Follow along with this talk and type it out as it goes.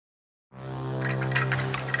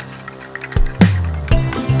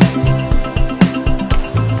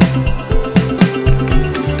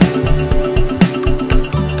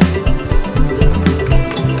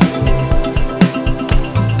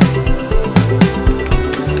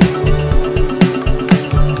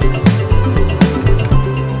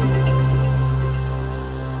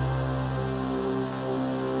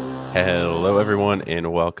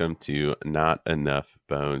welcome to Not Enough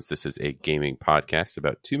Bones. This is a gaming podcast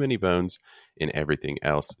about too many bones and everything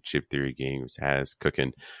else Chip Theory Games has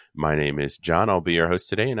cooking. My name is John. I'll be your host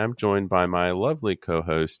today, and I'm joined by my lovely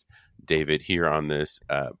co-host, David, here on this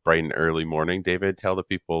bright and early morning. David, tell the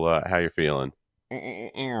people how you're feeling.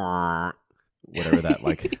 Whatever that,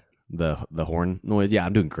 like, the horn noise. Yeah,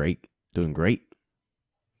 I'm doing great. Doing great.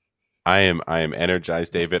 I am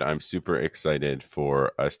energized, David. I'm super excited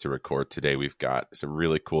for us to record today. We've got some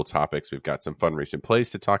really cool topics. We've got some fun recent plays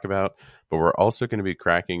to talk about, but we're also going to be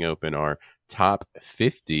cracking open our top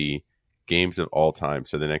 50 games of all time.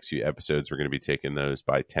 So the next few episodes, we're going to be taking those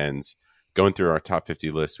by tens, going through our top 50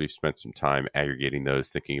 lists. We've spent some time aggregating those,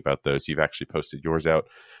 thinking about those. You've actually posted yours out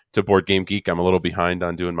to Board Game Geek. I'm a little behind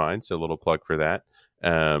on doing mine, so a little plug for that.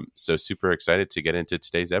 So super excited to get into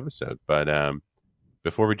today's episode. But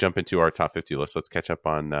before we jump into our top 50 list, let's catch up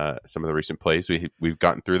on some of the recent plays. We've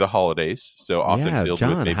gotten through the holidays, so often filled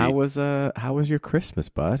John, with maybe. how was your Christmas,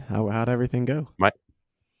 bud? How'd everything go?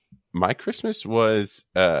 My Christmas was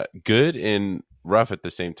good and rough at the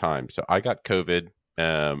same time. So I got COVID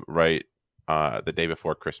right the day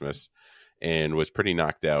before Christmas and was pretty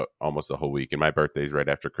knocked out almost the whole week. And my birthday's right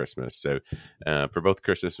after Christmas, so for both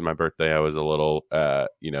Christmas and my birthday, I was a little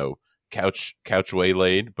couch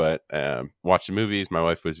waylaid, but watched the movies. My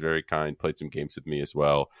wife was very kind, played some games with me as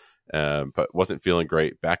well, but wasn't feeling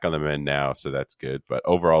great. Back on the mend now, so that's good. But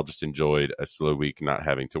overall, just enjoyed a slow week, not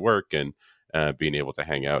having to work and being able to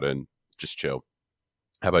hang out and just chill.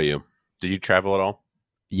 How about you? Did you travel at all?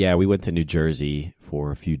 Yeah, we went to New Jersey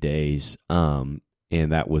for a few days, and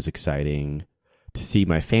that was exciting to see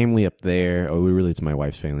my family up there. Oh, it's my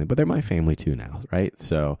wife's family, but they're my family too now, right?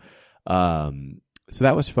 So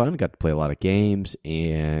that was fun. Got to play a lot of games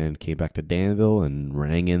and came back to Danville and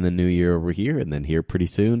rang in the new year over here. And then here pretty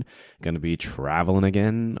soon, going to be traveling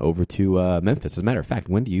again over to Memphis. As a matter of fact,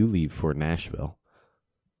 when do you leave for Nashville?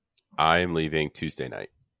 I am leaving Tuesday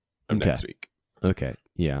night of next week. Okay.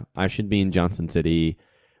 Yeah. I should be in Johnson City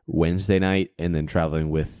Wednesday night and then traveling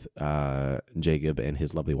with Jacob and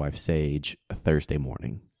his lovely wife, Sage, Thursday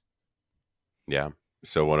morning. Yeah.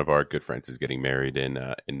 So one of our good friends is getting married in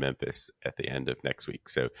Memphis at the end of next week.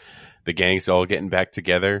 So the gang's all getting back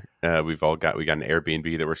together. We got an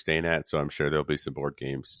Airbnb that we're staying at, so I'm sure there'll be some board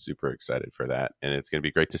games. Super excited for that, and it's going to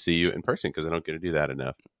be great to see you in person because I don't get to do that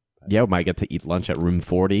enough. Yeah, we might get to eat lunch at Room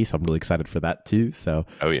 40, so I'm really excited for that too. So,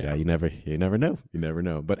 yeah, you never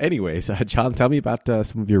know. But anyways, John, tell me about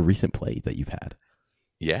some of your recent plays that you've had.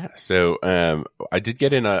 Yeah, so I did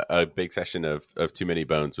get in a big session of Too Many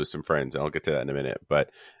Bones with some friends, and I'll get to that in a minute.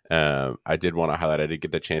 But I did want to highlight, I did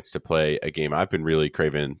get the chance to play a game I've been really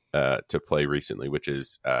craving to play recently, which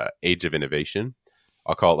is Age of Innovation.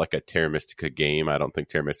 I'll call it like a Terra Mystica game. I don't think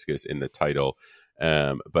Terra Mystica is in the title,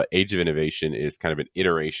 but Age of Innovation is kind of an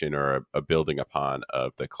iteration or a building upon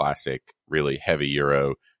of the classic, really heavy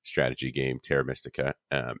Euro strategy game, Terra Mystica.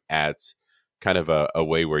 Adds kind of a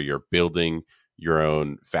way where you're building your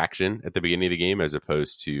own faction at the beginning of the game as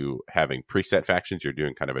opposed to having preset factions. You're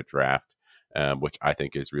doing kind of a draft, which I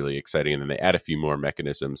think is really exciting. And then they add a few more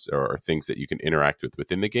mechanisms or things that you can interact with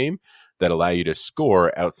within the game that allow you to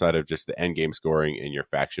score outside of just the end game scoring and your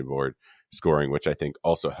faction board scoring, which I think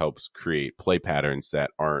also helps create play patterns that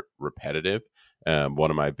aren't repetitive. One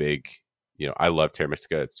of my big, I love Terra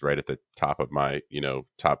Mystica. It's right at the top of my,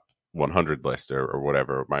 top 100 list or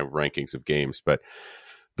whatever, my rankings of games. But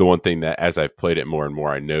the one thing that as I've played it more and more,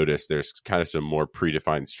 I noticed there's kind of some more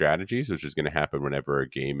predefined strategies, which is going to happen whenever a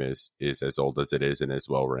game is as old as it is and as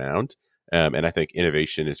well renowned. And I think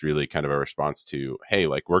innovation is really kind of a response to, hey,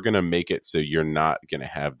 like we're going to make it so you're not going to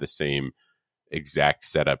have the same exact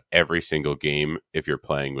setup every single game. If you're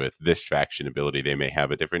playing with this faction ability, they may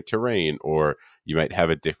have a different terrain, or you might have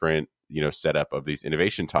a different, setup of these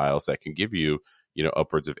innovation tiles that can give you,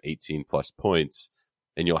 upwards of 18 plus points.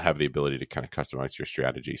 And you'll have the ability to kind of customize your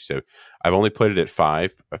strategy. So I've only played it at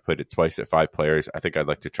 5. I've played it twice at 5 players. I think I'd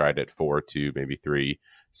like to try it at 4, 2, maybe 3,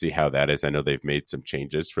 see how that is. I know they've made some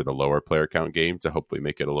changes for the lower player count game to hopefully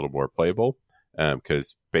make it a little more playable.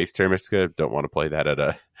 Because base Terra Mystica, don't want to play that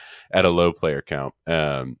at a low player count.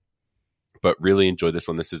 But really enjoy this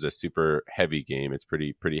one. This is a super heavy game. It's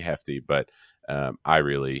pretty hefty, but I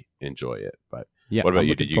really enjoy it. But yeah, what about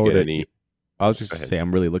you? Did you get any? I was just going to say,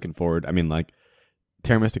 I'm really looking forward. I mean, like,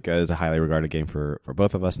 Terra Mystica is a highly regarded game for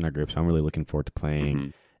both of us in our group, so I'm really looking forward to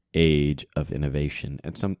playing Age of Innovation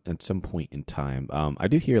at some point in time. I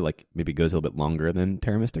do hear like maybe it goes a little bit longer than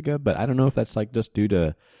Terra Mystica, but I don't know if that's like just due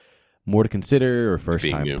to more to consider or first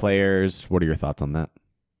time players. What are your thoughts on that?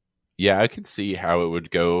 Yeah, I could see how it would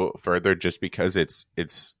go further just because it's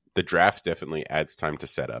the draft definitely adds time to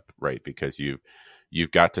set up, right? Because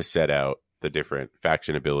you've got to set out the different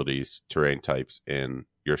faction abilities, terrain types, and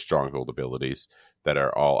your stronghold abilities that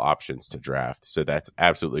are all options to draft. So that's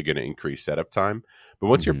absolutely going to increase setup time. But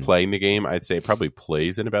once you're playing the game, I'd say it probably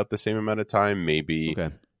plays in about the same amount of time, maybe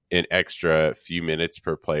an extra few minutes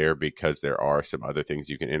per player, because there are some other things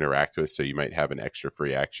you can interact with. So you might have an extra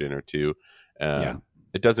free action or two.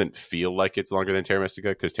 It doesn't feel like it's longer than Terra Mystica,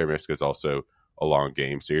 because Terra Mystica is also a long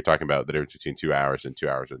game. So you're talking about the difference between 2 hours and 2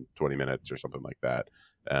 hours and 20 minutes or something like that.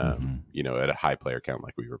 At a high player count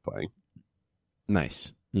like we were playing.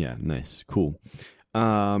 Nice. Yeah, nice. Cool. We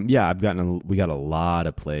got a lot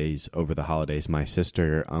of plays over the holidays. My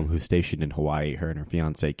sister, who's stationed in Hawaii, her and her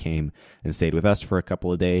fiance came and stayed with us for a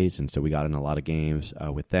couple of days, and so we got in a lot of games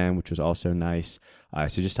with them, which was also nice.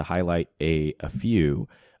 So just to highlight a few.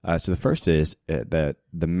 So the first is the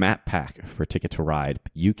map pack for Ticket to Ride,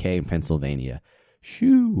 UK and Pennsylvania.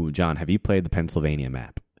 Shoo, John, have you played the Pennsylvania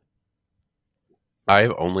map?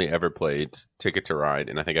 I've only ever played Ticket to Ride,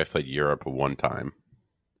 and I think I've played Europe one time.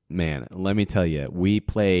 Man, let me tell you,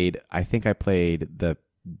 I think I played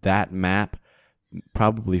that map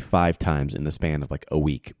probably 5 times in the span of like a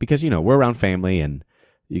week, because, we're around family and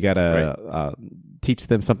you got to teach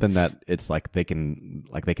them something that it's like they can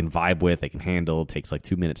vibe with, they can handle. It takes like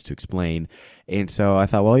 2 minutes to explain. And so I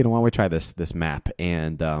thought, well, why don't we try this map?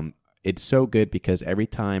 And it's so good because every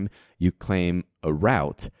time you claim a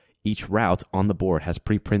route, each route on the board has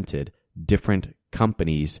pre-printed different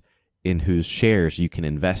companies in whose shares you can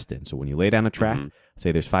invest in. So when you lay down a track,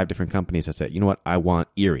 say there's 5 different companies that say, you know what, I want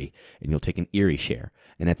Erie, and you'll take an Erie share.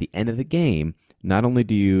 And at the end of the game, not only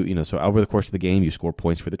do you, so over the course of the game, you score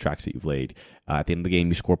points for the tracks that you've laid. At the end of the game,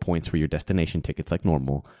 you score points for your destination tickets like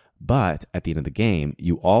normal. But at the end of the game,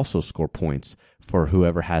 you also score points for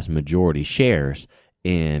whoever has majority shares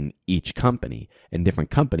in each company. And different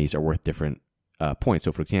companies are worth different points.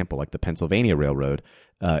 So, for example, like the Pennsylvania Railroad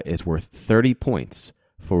is worth 30 points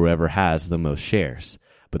for whoever has the most shares.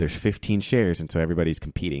 But there's 15 shares, and so everybody's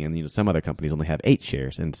competing. And some other companies only have 8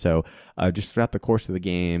 shares. And so just throughout the course of the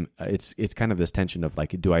game, it's kind of this tension of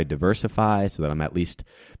like, do I diversify so that I'm at least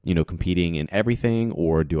competing in everything,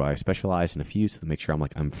 or do I specialize in a few so to make sure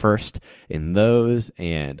I'm first in those?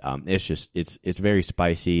 And it's very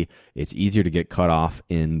spicy. It's easier to get cut off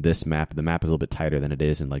in this map. The map is a little bit tighter than it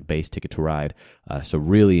is in like base Ticket to Ride. So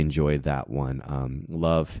really enjoyed that one.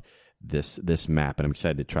 Love this map, and I'm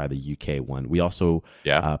excited to try the UK one. We also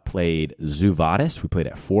played Zoo Vadis. We played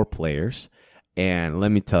at 4 players, and let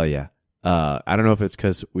me tell you, I don't know if it's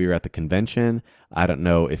because we were at the convention. I don't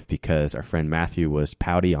know if because our friend Matthew was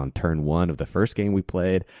pouty on turn 1 of the first game we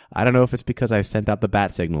played. I don't know if it's because I sent out the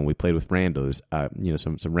bat signal and we played with randos,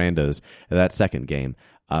 some randos in that second game.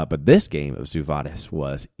 But this game of Zoo Vadis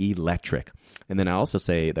was electric. And then I also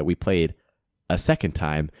say that we played a second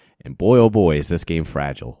time, and boy, oh boy, is this game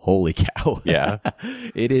fragile. Holy cow. Yeah.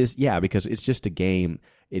 It is, because it's just a game.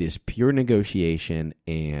 It is pure negotiation,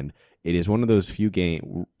 and it is one of those few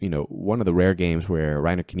one of the rare games where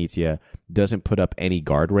Reiner Knizia doesn't put up any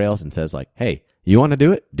guardrails and says like, hey, you want to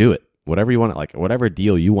do it? Do it. Whatever you want, like whatever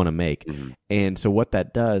deal you want to make. Mm-hmm. And so what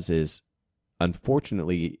that does is,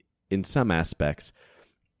 unfortunately, in some aspects,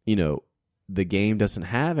 the game doesn't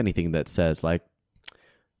have anything that says like,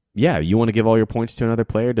 yeah, you want to give all your points to another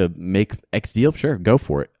player to make X deal? Sure, go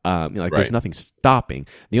for it. There's nothing stopping.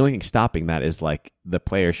 The only thing stopping that is like the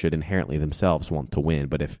player should inherently themselves want to win.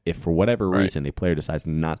 But if for whatever reason a player decides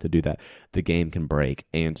not to do that, the game can break.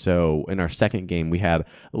 And so in our second game, we had a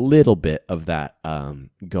little bit of that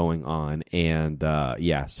going on. And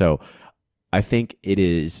so I think it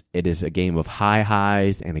is a game of high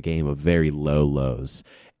highs and a game of very low lows.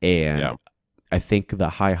 And I think the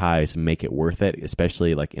high highs make it worth it,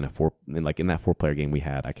 especially like in that 4-player game we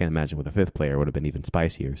had. I can't imagine with a 5th player it would have been even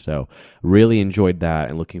spicier. So really enjoyed that,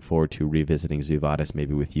 and looking forward to revisiting Zoo Vadis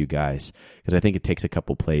maybe with you guys, because I think it takes a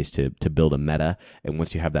couple plays to build a meta, and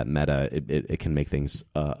once you have that meta, it can make things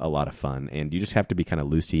a lot of fun. And you just have to be kind of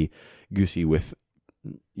loosey-goosey with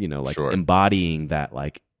embodying that,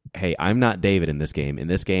 like, hey, I'm not David in this game. In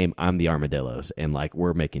this game, I'm the armadillos, and like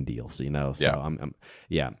we're making deals, So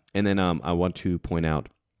And then I want to point out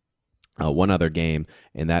one other game,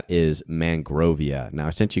 and that is Mangrovia. Now I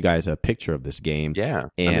sent you guys a picture of this game. Yeah.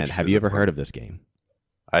 And have you ever heard of this game?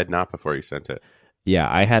 I had not before you sent it. Yeah,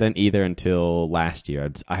 I hadn't either until last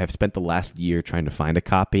year. I have spent the last year trying to find a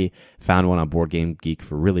copy. Found one on Board Game Geek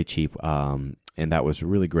for really cheap, and that was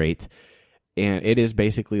really great. And it is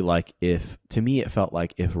basically like to me, it felt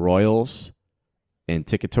like if Royals and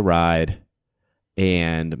Ticket to Ride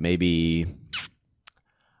and maybe,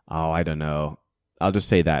 I don't know. I'll just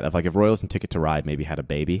say that. If Royals and Ticket to Ride maybe had a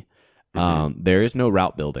baby, there is no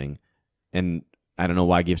route building. And I don't know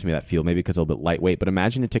why it gives me that feel. Maybe because it's a little bit lightweight. But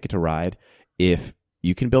imagine a Ticket to Ride if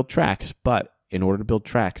you can build tracks, but in order to build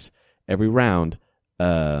tracks, every round,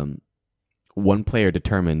 one player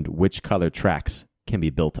determined which color tracks can be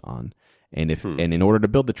built on. And in order to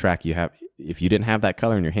build the track, if you didn't have that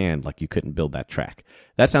color in your hand, like you couldn't build that track.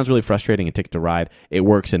 That sounds really frustrating in Ticket to Ride. It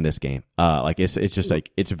works in this game. Like it's just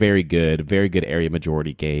like it's very good area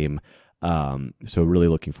majority game. So really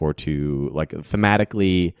looking forward to, like,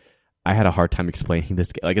 thematically. I had a hard time explaining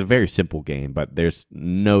this game. Like, it's a very simple game, but there's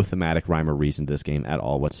no thematic rhyme or reason to this game at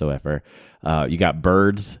all whatsoever. You got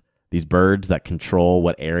birds. These birds that control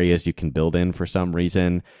what areas you can build in for some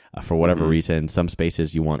reason. For whatever reason, some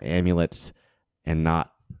spaces you want amulets and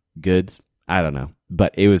not goods. I don't know.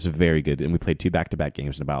 But it was very good, and we played 2 back-to-back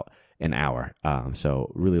games in about an hour.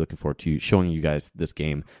 So really looking forward to showing you guys this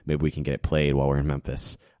game. Maybe we can get it played while we're in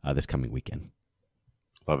Memphis this coming weekend.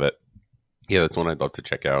 Love it. Yeah, that's one I'd love to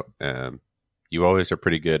check out. You always are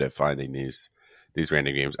pretty good at finding these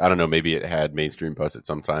random games. I don't know, maybe it had mainstream buzz at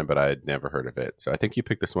some time, but I had never heard of it. So I think you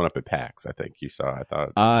picked this one up at PAX. I think you saw. I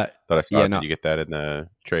thought I saw. Yeah, Did you get that in the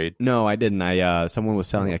trade? No, I didn't. Someone was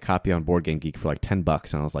selling a copy on Board Game Geek for like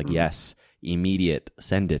 $10, and I was like, yes, immediate,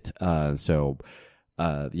 send it.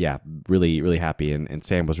 Yeah, really, really happy. And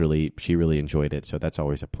Sam she really enjoyed it. So that's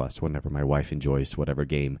always a plus whenever my wife enjoys whatever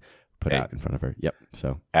game put out in front of her. Yep.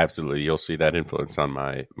 So absolutely, you'll see that influence on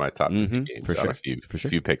my top 50 games. For sure. A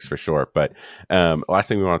few picks for sure. But last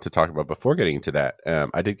thing we wanted to talk about before getting into that,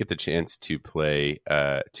 I did get the chance to play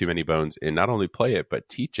Too Many Bones, and not only play it but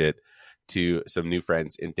teach it to some new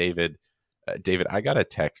friends. And David, I got a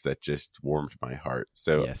text that just warmed my heart.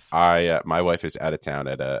 So yes. My wife is out of town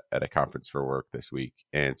at a conference for work this week,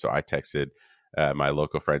 and so I texted my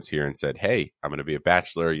local friends here and said, "Hey, I'm going to be a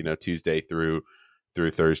bachelor, Tuesday through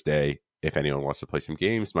Thursday. If anyone wants to play some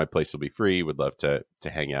games, my place will be free. Would love to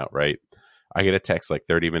hang out." Right. I get a text like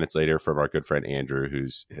 30 minutes later from our good friend Andrew,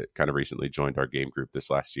 who's kind of recently joined our game group this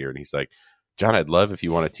last year. And he's like, "John, I'd love if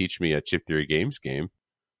you want to teach me a Chip Theory Games game."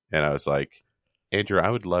 And I was like, "Andrew, I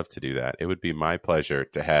would love to do that. It would be my pleasure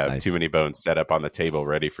to have Too Many Bones set up on the table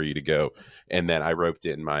ready for you to go." And then I roped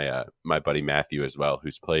in my buddy Matthew as well,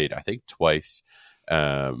 who's played, I think, twice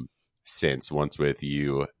since, once with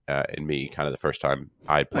you and me, kind of the first time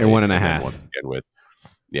I played. 1.5. Once again with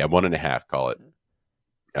 1.5, call it.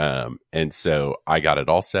 And so I got it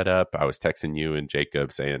all set up. I was texting you and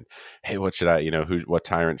Jacob saying, "Hey, what should I, what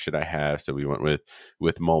tyrant should I have?" So we went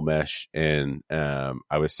with Molmesh, and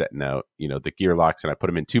I was setting out, the gear locks, and I put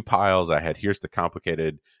them in 2 piles. I had, here's the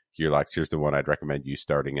complicated gear locks. Here's the one I'd recommend you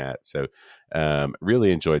starting at. So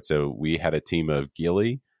really enjoyed. So we had a team of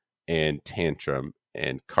Gilly and Tantrum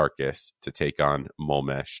and Carcass to take on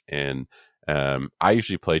Molmesh. And I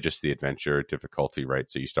usually play just the adventure difficulty, right?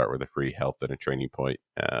 So you start with a free health and a training point,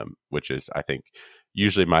 which is, I think,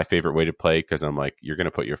 usually my favorite way to play, because I'm like, you're going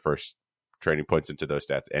to put your first training points into those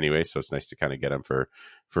stats anyway, so it's nice to kind of get them for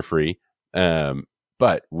free.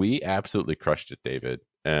 But we absolutely crushed it, David.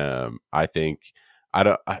 I think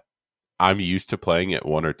I'm used to playing at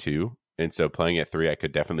 1 or 2, and so playing at 3, I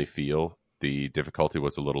could definitely feel the difficulty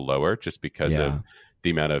was a little lower, just because of the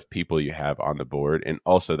amount of people you have on the board, and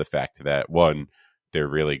also the fact that, one, they're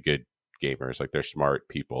really good gamers, like they're smart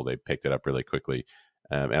people, they picked it up really quickly,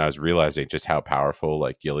 and I was realizing just how powerful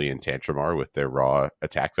like Gilly and Tantrum are with their raw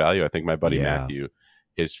attack value. I think my buddy Matthew,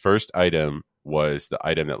 his first item was the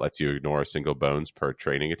item that lets you ignore a single bones per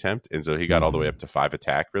training attempt, and so he got all the way up to 5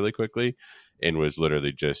 attack really quickly, and was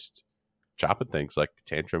literally just chopping things like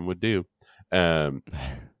Tantrum would do.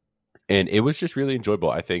 And it was just really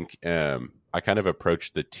enjoyable. I think I kind of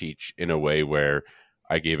approached the teach in a way where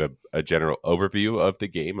I gave a general overview of the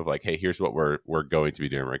game of like, hey, here's what we're going to be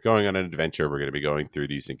doing. We're going on an adventure. We're going to be going through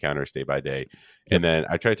these encounters day by day. Yep. And then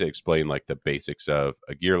I tried to explain like the basics of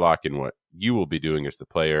a gear lock and what you will be doing as the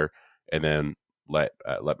player. And then let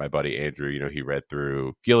my buddy Andrew, he read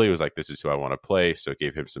through. Gilly was like, this is who I want to play. So it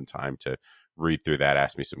gave him some time to read through that,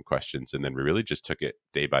 ask me some questions. And then we really just took it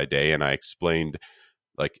day by day. And I explained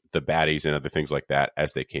like the baddies and other things like that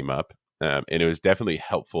as they came up. And it was definitely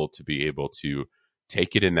helpful to be able to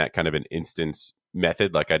take it in that kind of an instance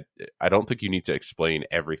method. Like I don't think you need to explain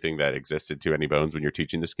everything that existed to Too Many Bones when you're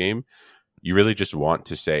teaching this game. You really just want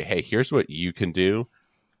to say, hey, here's what you can do.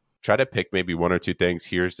 Try to pick maybe 1 or 2 things.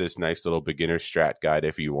 Here's this nice little beginner strat guide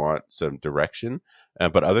if you want some direction.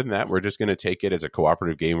 But other than that, we're just going to take it as a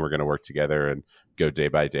cooperative game. We're going to work together and go day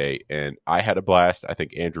by day. And I had a blast. I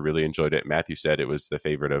think Andrew really enjoyed it. Matthew said it was the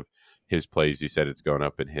favorite of his plays. He said it's going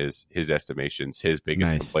up in his estimations. His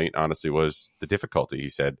biggest complaint, honestly, was the difficulty. He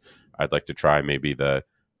said, I'd like to try maybe the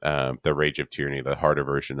Rage of Tyranny, the harder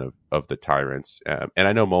version of the Tyrants. And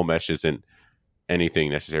I know Molmesh isn't anything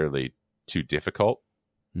necessarily too difficult.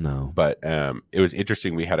 No. But it was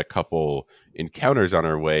interesting. We had a couple encounters on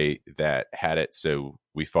our way that had it so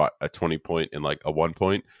we fought a 20 point and like a 1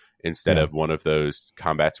 point instead Yeah. of one of those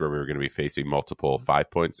combats where we were going to be facing multiple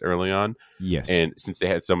 5 points early on. Yes. And since they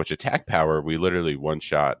had so much attack power, we literally one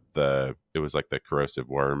shot it was like the corrosive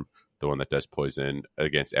worm, the one that does poison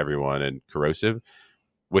against everyone and corrosive,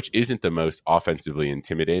 which isn't the most offensively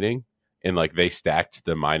intimidating. And like they stacked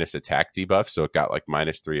the minus attack debuff, so it got like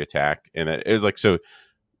 -3 attack, and it was like so.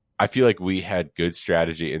 I feel like we had good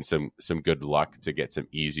strategy and some good luck to get some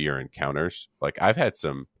easier encounters. Like I've had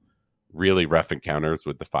some really rough encounters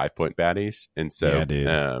with the 5 point baddies, and so Yeah,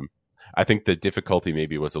 dude. I think the difficulty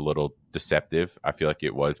maybe was a little deceptive. I feel like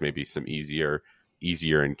it was maybe some easier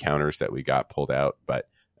encounters that we got pulled out, but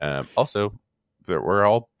also we're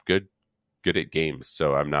all good at games,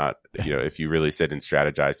 so I'm not, if you really sit and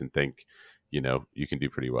strategize and think, you can do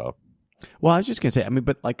pretty well. Well, I was just gonna say, I mean,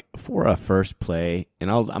 but like for a first play,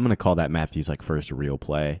 and I'm gonna call that Matthew's like first real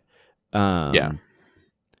play. Yeah.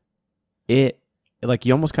 It like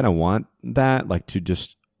you almost kind of want that, like to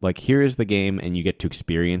just like here is the game, and you get to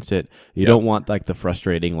experience it. You Yep. don't want like the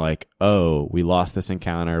frustrating, like, oh, we lost this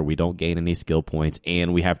encounter, we don't gain any skill points,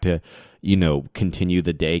 and we have to, continue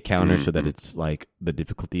the day counter so that Mhm. it's like the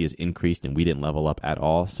difficulty is increased and we didn't level up at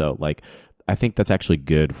all. So like, I think that's actually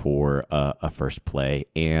good for a first play.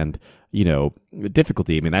 And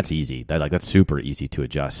difficulty, I mean, that's easy. That's super easy to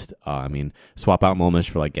adjust. I mean, swap out Momish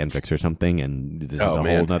for like Genfix or something, and this is Oh, a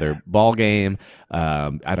man. whole nother ball game.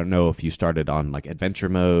 I don't know if you started on like adventure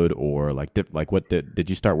mode or like what did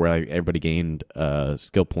you start where like everybody gained a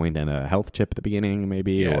skill point and a health chip at the beginning,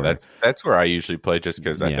 maybe? Yeah, or that's where I usually play, just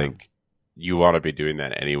because I Yeah. think you want to be doing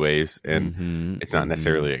that anyways, and Mhm, it's not mhm.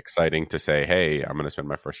 necessarily exciting to say, "Hey, I'm going to spend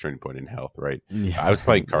my first training point in health." Right? Yeah, I was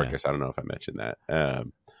playing yeah. Carcass. I don't know if I mentioned that.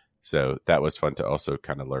 So that was fun to also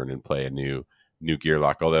kind of learn and play a new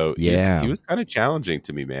Gearlock. Although Yeah. he was kind of challenging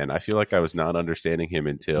to me, man. I feel like I was not understanding him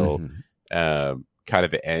until Mhm. kind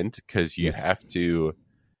of the end, because Yes.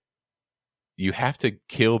 you have to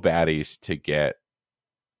kill baddies to get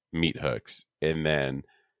meat hooks, and then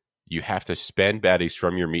you have to spend baddies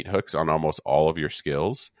from your meat hooks on almost all of your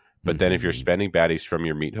skills. But then if you're Mhm. spending baddies from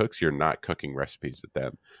your meat hooks, you're not cooking recipes with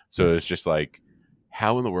them. So Yes. it's just like,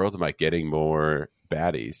 how in the world am I getting more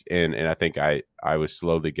baddies? And I think I was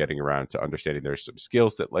slowly getting around to understanding there's some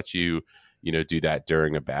skills that let you, do that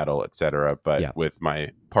during a battle, etc. But Yeah. with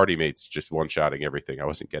my party mates just one-shotting everything, I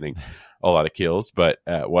wasn't getting a lot of kills. But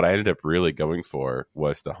what I ended up really going for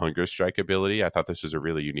was the Hunger Strike ability. I thought this was a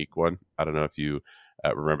really unique one. I don't know if you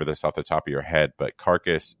remember this off the top of your head, but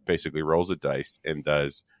Carcass basically rolls a dice and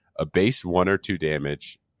does a base 1 or 2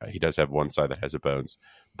 damage. He does have one side that has a bones,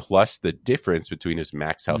 plus the difference between his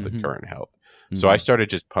max health Mhm. and current health. So I Mhm. started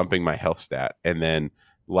just pumping my health stat, and then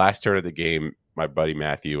last turn of the game, my buddy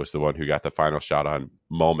Matthew was the one who got the final shot on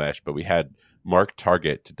Molmesh, but we had marked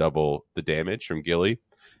target to double the damage from Gilly,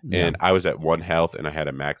 Yeah. and I was at 1 health, and I had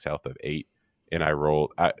a max health of 8. And I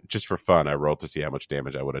rolled, just for fun, I rolled to see how much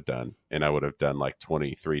damage I would have done. And I would have done like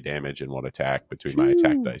 23 damage in one attack between my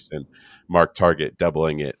attack Phew. dice and mark target,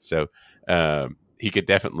 doubling it. So he could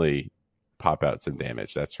definitely pop out some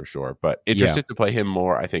damage, that's for sure. But interested to play him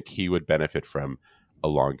more. I think he would benefit from a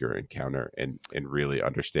longer encounter and really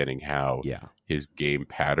understanding how Yeah. his game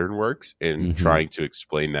pattern works, and Mhm. trying to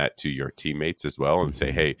explain that to your teammates as well, and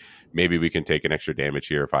say, Mhm. hey, maybe we can take an extra damage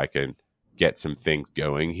here if I can get some things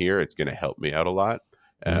going here. It's going to help me out a lot.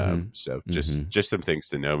 Mhm. So Mhm. just some things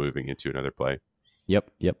to know moving into another play. Yep.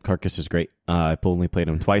 Carcass is great. I've only played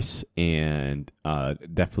him twice, and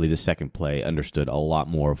definitely the second play understood a lot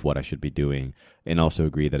more of what I should be doing, and also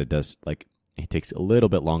agree that it takes a little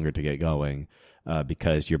bit longer to get going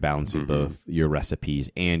because you're balancing Mhm. both your recipes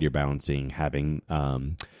and you're balancing having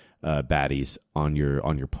baddies on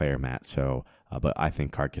your player mat. So, but I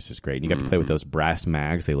think Carcass is great. And you got to play with Mhm. those brass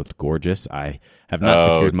mags; they looked gorgeous. I have not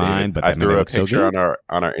secured mine, David, but I I mean, they threw a look so picture good.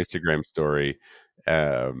 on our Instagram story,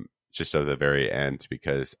 just at the very end,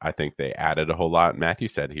 because I think they added a whole lot. Matthew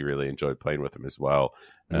said he really enjoyed playing with them as well.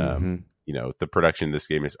 Hmm. The production in this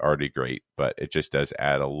game is already great, but it just does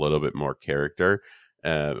add a little bit more character.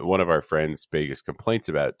 One of our friends' biggest complaints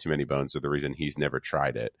about Too Many Bones, or the reason he's never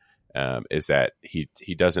tried it, is that he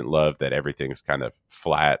doesn't love that everything is kind of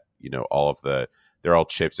flat. They're all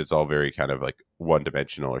chips. It's all very kind of like one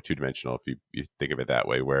dimensional or 2 dimensional, if you think of it that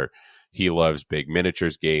way. Where he loves big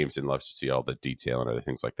miniatures games and loves to see all the detail and other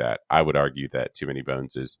things like that. I would argue that Too Many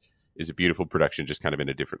Bones is a beautiful production, just kind of in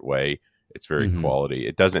a different way. It's very Mhm. quality.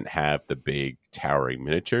 It doesn't have the big towering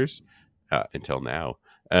miniatures until now.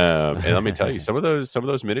 And let me tell you, some of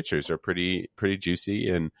those miniatures are pretty juicy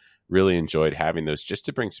and really enjoyed having those just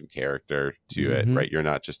to bring some character to it, right? You're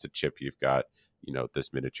not just a chip. You've got,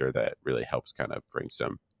 this miniature that really helps kind of bring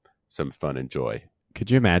some fun and joy. Could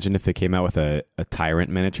you imagine if they came out with a Tyrant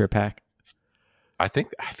miniature pack? I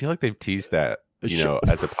feel like they've teased that,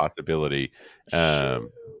 as a possibility.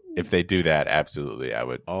 If they do that, absolutely, I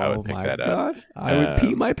would pick that up. I would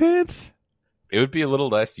pee my pants. It would be a little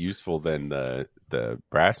less useful than the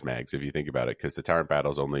brass mags if you think about it, because the Tyrant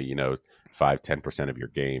Battle is only 5-10% of your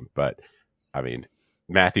game. But I mean,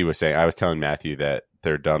 I was telling Matthew that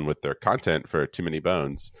they're done with their content for Too Many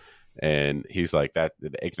Bones, and he's like, that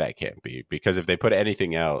can't be, because if they put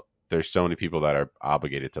anything out, there's so many people that are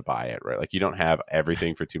obligated to buy it, right? Like, you don't have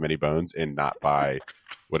everything for Too Many Bones and not buy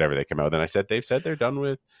whatever they come out with. And they've said they're done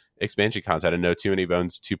with expansion content. I know Too Many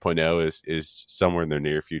Bones 2.0 is somewhere in the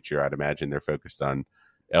near future. I'd imagine they're focused on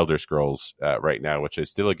Elder Scrolls right now, which is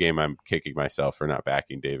still a game I'm kicking myself for not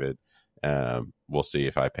backing, David. We'll see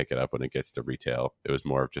if I pick it up when it gets to retail. It was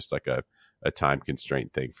more of just like a time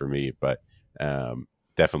constraint thing for me, but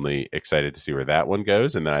definitely excited to see where that one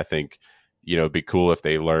goes. And then I think, it'd be cool if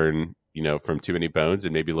they learn, from Too Many Bones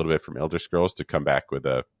and maybe a little bit from Elder Scrolls to come back with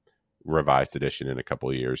a revised edition in a couple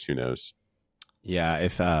of years. Who knows? Yeah,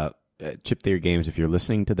 if Chip Theory Games, if you're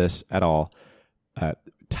listening to this at all,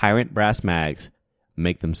 Tyrant brass mags,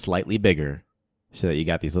 make them slightly bigger so that you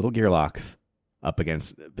got these little gear locks up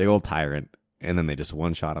against big old Tyrant, and then they just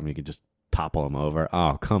one-shot them. You can just topple them over.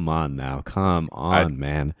 Oh, come on now. Come on,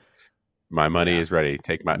 man. My money is ready.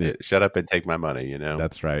 Shut up and take my money,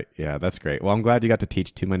 That's right. Yeah, that's great. Well, I'm glad you got to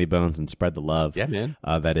teach Too Many Bones and spread the love. Yeah, man.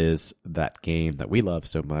 That is that game that we love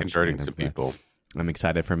so much. Converting some people. I'm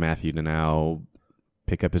excited for Matthew to now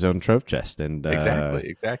pick up his own trophy chest and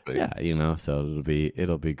exactly. Yeah, so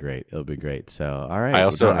it'll be great. It'll be great. So all right.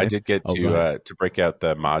 I did get to break out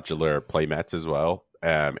the modular playmats as well,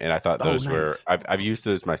 and I thought those were I've used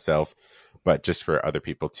those myself, but just for other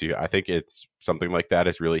people too. I think it's something like that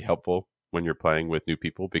is really helpful when you're playing with new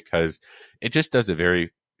people, because it just does a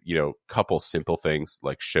very couple simple things,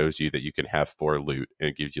 like shows you that you can have 4 loot, and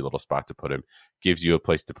it gives you a little spot to put them, gives you a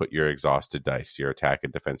place to put your exhausted dice, your attack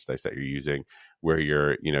and defense dice that you're using, where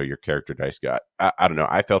your character dice got. I don't know.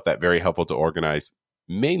 I felt that very helpful to organize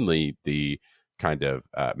mainly the kind of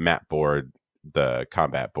map board, the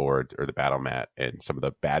combat board or the battle mat, and some of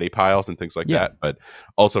the baddie piles and things like that. But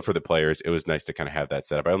also for the players, it was nice to kind of have that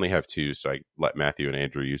set up. I only have 2, so I let Matthew and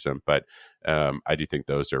Andrew use them. But I do think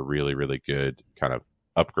those are really, really good kind of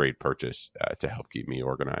upgrade purchase to help keep me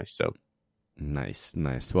organized. So nice.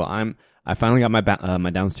 Well, I finally got my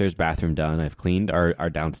downstairs bathroom done. I've cleaned our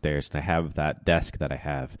downstairs, and I have that desk that I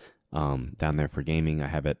have down there for gaming. I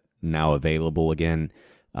have it now available again,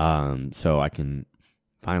 so I can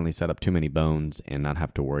finally set up Too Many Bones and not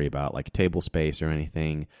have to worry about like table space or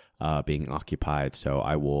anything being occupied. So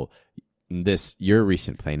I will. Your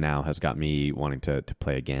recent play now has got me wanting to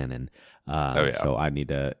play again, and so I need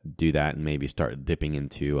to do that and maybe start dipping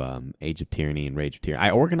into Age of Tyranny and Rage of Tyranny.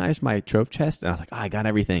 I organized my trophy chest, and I was like, I got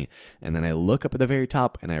everything. And then I look up at the very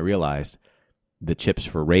top, and I realized the chips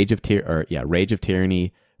for Rage of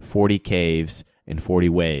Tyranny, 40 Caves, and 40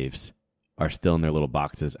 Waves are still in their little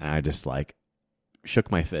boxes, and I just like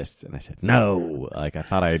shook my fist and I said, no, like I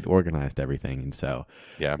thought I'd organized everything. And so,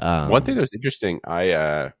 one thing that was interesting,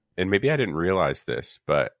 and maybe I didn't realize this,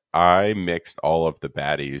 but I mixed all of the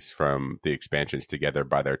baddies from the expansions together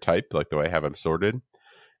by their type, like the way I have them sorted.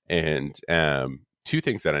 And 2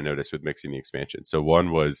 things that I noticed with mixing the expansions. So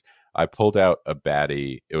one was I pulled out a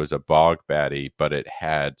baddie. It was a bog baddie, but it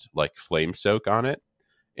had like flame soak on it.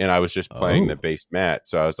 And I was just playing the base mat.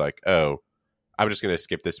 So I was like, I'm just going to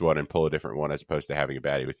skip this one and pull a different one, as opposed to having a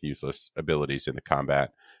baddie with useless abilities in the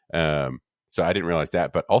combat. So I didn't realize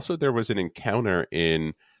that. But also there was an encounter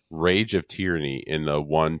in Rage of Tyranny in the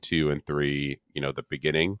 1, 2, and 3, the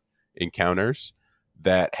beginning encounters,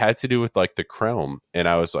 that had to do with like the Krelm. And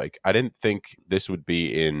I was like, I didn't think this would be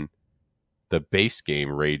in the base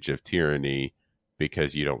game Rage of Tyranny,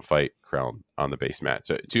 because you don't fight Krelm on the base mat.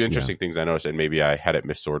 So 2 interesting things I noticed, and maybe I had it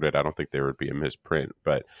missorted. I don't think there would be a misprint,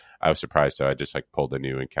 but I was surprised. So I just like pulled a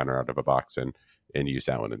new encounter out of a box and used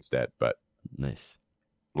that one instead. But nice.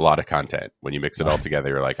 A lot of content when you mix it all together.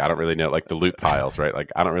 You're like, I don't really know, like the loot piles, right?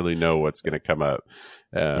 Like I don't really know what's going to come up.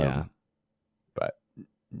 But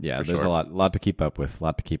there's a lot to keep up with.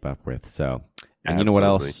 So, and you know what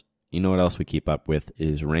else? You know what else we keep up with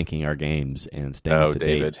is ranking our games and staying up to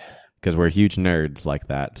date, because we're huge nerds like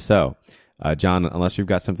that. So, John, unless you've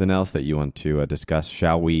got something else that you want to discuss,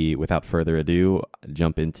 shall we, without further ado,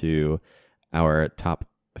 jump into our top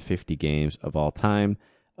 50 games of all time?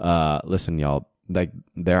 Listen, y'all. Like,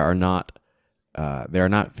 there are not there are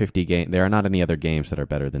not 50 game. There are not any other games that are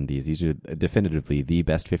better than these. These are definitively the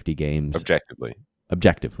best 50 games Objectively.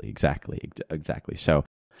 objectively. Exactly. So,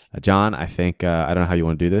 John, I think I don't know how you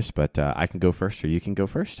want to do this, but I can go first, or you can go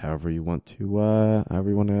first. However you want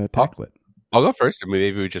to tackle it. I'll go first, and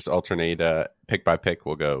maybe we just alternate pick by pick.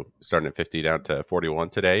 We'll go starting at 50 down to 41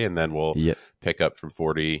 today, and then we'll pick up from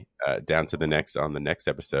 40 down to the next on the next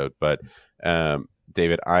episode. But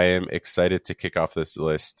David, I am excited to kick off this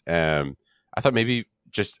list. I thought maybe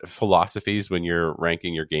just philosophies when you're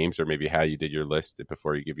ranking your games, or maybe how you did your list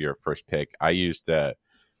before you give your first pick. I used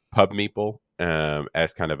PubMeeple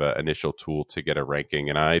as kind of an initial tool to get a ranking,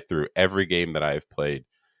 and I threw every game that I've played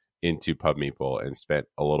into PubMeeple and spent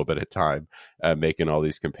a little bit of time making all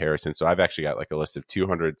these comparisons. So I've actually got like a list of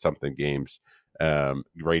 200 something games,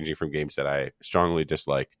 ranging from games that I strongly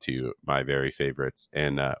dislike to my very favorites.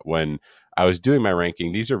 And when I was doing my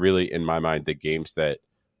ranking, these are really, in my mind, the games that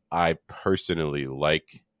I personally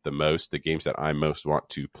like the most, the games that I most want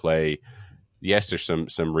to play. Yes, there's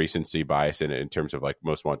some recency bias in it in terms of like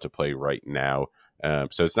most want to play right now.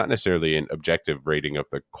 So it's not necessarily an objective rating of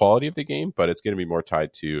the quality of the game, but it's going to be more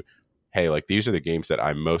tied to, hey, like these are the games that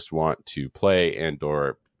I most want to play and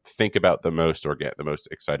or think about the most or get the most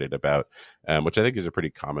excited about, which I think is a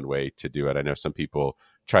pretty common way to do it. I know some people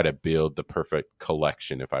try to build the perfect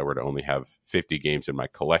collection. If I were to only have 50 games in my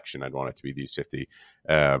collection, I'd want it to be these 50.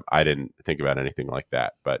 I didn't think about anything like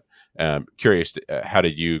that, but curious, how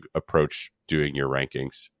did you approach doing your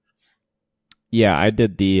rankings? Yeah, I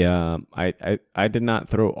did I did not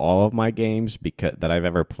throw all of my games because that I've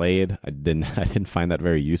ever played. I didn't find that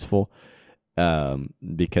very useful.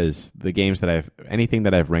 Because the games that anything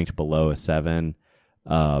that I've ranked below a 7,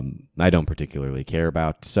 I don't particularly care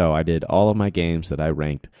about. So I did all of my games that I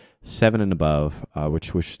ranked 7 and above,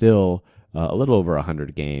 which was still a little over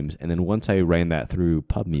 100 games. And then once I ran that through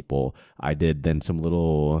PubMeeple, I did then some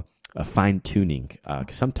little fine tuning.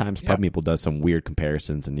 Because sometimes PubMeeple does some weird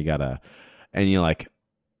comparisons, and you're like,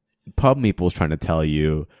 PubMeeple is trying to tell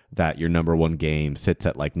you that your number one game sits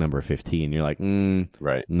at like number 15. You're like,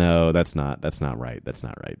 right? No, that's not right. That's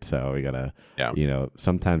not right. So we gotta,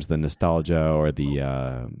 sometimes the nostalgia or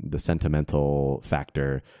the sentimental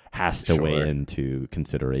factor has to weigh into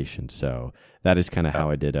consideration. So that is kind of how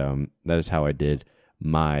I did. That is how I did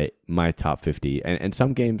my top 50. And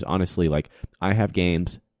some games, honestly, like I have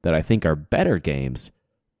games that I think are better games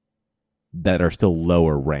that are still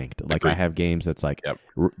lower ranked. Like I have games that's like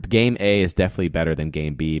game A is definitely better than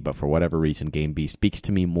game B, but for whatever reason, game B speaks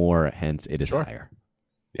to me more, hence it is higher.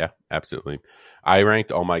 Yeah, absolutely. I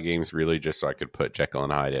ranked all my games really just so I could put Jekyll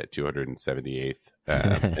and Hyde at 278th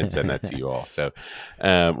and send that to you all. So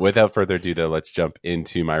without further ado, though, let's jump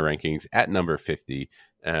into my rankings. At number 50,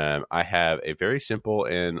 I have a very simple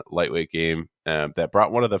and lightweight game that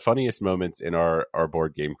brought one of the funniest moments in our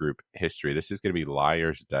board game group history. This is going to be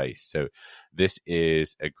Liar's Dice. So this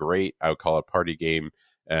is a great, I would call it, party game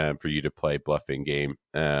for you to play, bluffing game.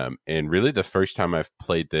 And really the first time I've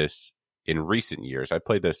played this in recent years. I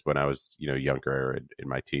played this when I was, younger in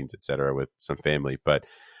my teens, etc., with some family. But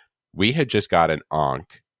we had just got an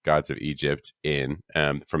Ankh, Gods of Egypt, in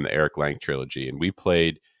from the Eric Lang trilogy, and we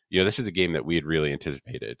played. This is a game that we had really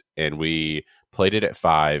anticipated, and we played it at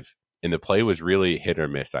 5. And the play was really hit or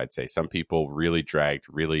miss. I'd say some people really dragged,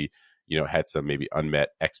 really, had some maybe unmet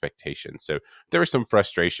expectations. So there was some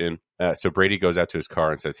frustration. So Brady goes out to his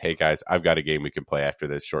car and says, "Hey guys, I've got a game we can play after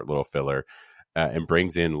this short little filler." And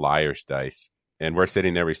brings in Liar's Dice. And we're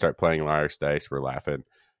sitting there, we start playing Liar's Dice, we're laughing.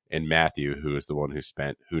 And Matthew, who is the one who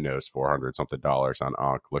spent, who knows, $400 something on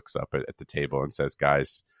Ankh, looks up at the table and says,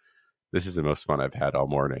 "Guys, this is the most fun I've had all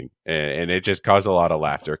morning." And it just caused a lot of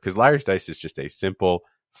laughter because Liar's Dice is just a simple,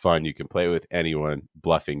 fun, you can play with anyone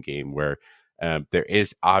bluffing game where there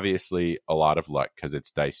is obviously a lot of luck because it's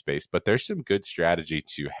dice based, but there's some good strategy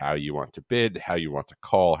to how you want to bid, how you want to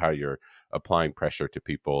call, how you're applying pressure to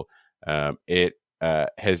people. It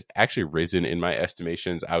has actually risen in my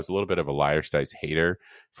estimations. I was a little bit of a Liar's Dice hater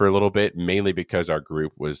for a little bit, mainly because our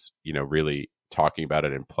group was, really talking about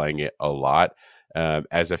it and playing it a lot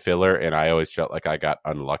as a filler. And I always felt like I got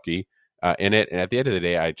unlucky in it. And at the end of the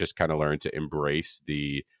day, I just kind of learned to embrace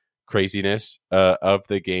the craziness of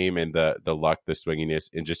the game and the luck, the swinginess,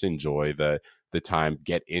 and just enjoy the time,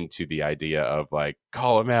 get into the idea of like,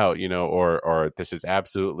 call him out, or this is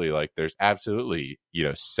absolutely like, there's absolutely,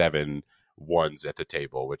 7 ones at the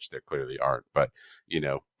table, which there clearly aren't. But,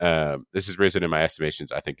 this has risen in my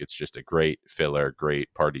estimations. I think it's just a great filler,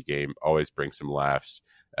 great party game, always brings some laughs,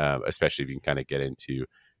 especially if you can kind of get into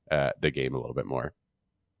the game a little bit more.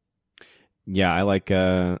 Yeah, I like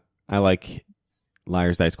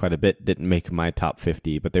Liar's Dice quite a bit. Didn't make my top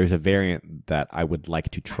 50, but there's a variant that I would like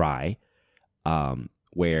to try,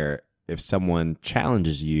 where if someone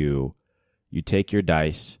challenges you, you take your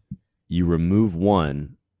dice, you remove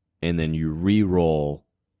one, and then you re-roll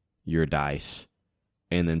your dice,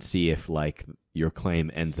 and then see if like your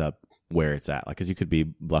claim ends up where it's at. Like, because you could be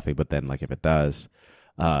bluffing, but then like if it does,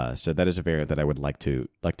 so that is a variant that I would like to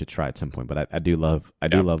try at some point. But I do love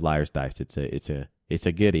Liar's Dice. It's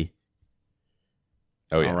a goodie.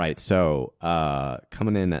 Oh yeah. All right, so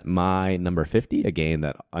coming in at my number 50,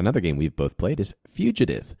 another game we've both played is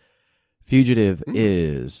Fugitive. Fugitive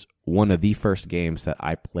is one of the first games that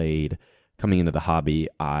I played coming into the hobby.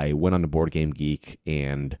 I went on to Board Game Geek,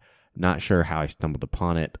 and not sure how I stumbled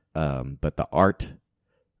upon it, but the art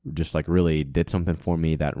just like really did something for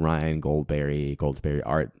me. That Ryan Goldsberry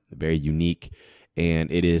art, very unique.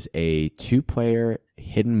 And it is a 2-player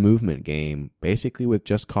hidden movement game, basically with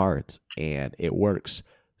just cards, and it works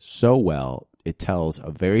so well. It tells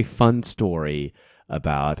a very fun story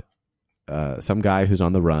about some guy who's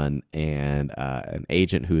on the run and an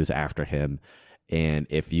agent who is after him. And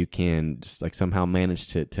if you can just like somehow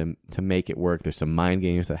manage to make it work, there's some mind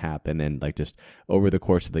games that happen, and like just over the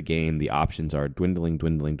course of the game, the options are dwindling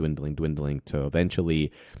to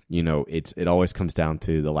eventually, it always comes down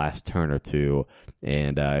to the last turn or two,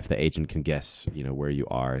 and if the agent can guess, where you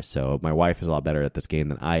are. So my wife is a lot better at this game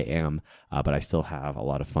than I am, but I still have a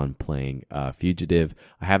lot of fun playing Fugitive.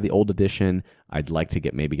 I have the old edition. I'd like to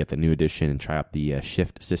get the new edition and try out the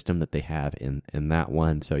shift system that they have in that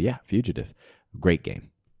one. So yeah, Fugitive. Great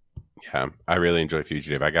game. Yeah, I really enjoy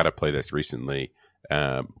Fugitive. I got to play this recently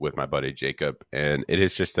with my buddy Jacob, and it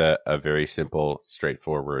is just a very simple,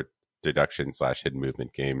 straightforward deduction / hidden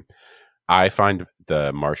movement game. I find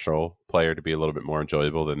the Marshall player to be a little bit more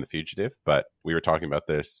enjoyable than the Fugitive, but we were talking about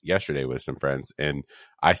this yesterday with some friends, and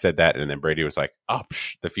I said that, and then Brady was like, "Oh,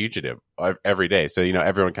 the Fugitive every day." So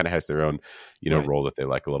everyone kind of has their own Right. role that they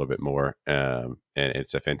like a little bit more, and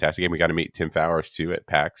it's a fantastic game. We got to meet Tim Fowers too at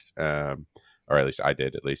PAX. Or at least I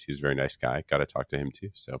did. At least he's a very nice guy. Got to talk to him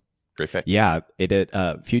too. So great pick. Yeah,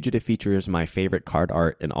 Fugitive features my favorite card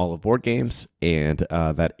art in all of board games, and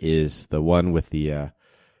that is the one with the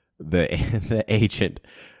the agent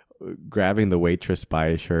grabbing the waitress by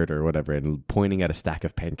a shirt or whatever and pointing at a stack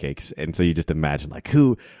of pancakes. And so you just imagine like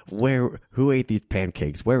who ate these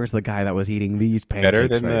pancakes? Where was the guy that was eating these pancakes? Better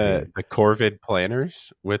than the Corvid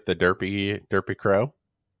planners with the derpy crow.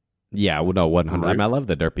 Yeah, well, no, 100. I love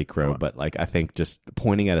the Derpy Crow, but like I think just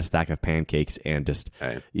pointing at a stack of pancakes and just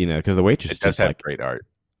because the waitress does just have like great art.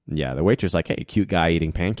 Yeah, the waitress like, hey, cute guy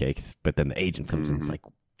eating pancakes, but then the agent comes in, it's like,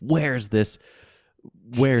 where's this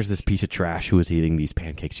piece of trash who is eating these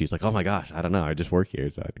pancakes? She's like, oh my gosh, I don't know, I just work here,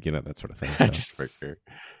 so that sort of thing. So. I just work here.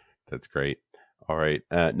 That's great. All right.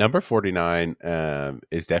 Number 49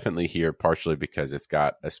 is definitely here partially because it's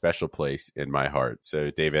got a special place in my heart. So,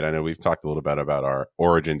 David, I know we've talked a little bit about our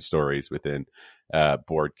origin stories within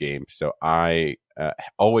board games. So I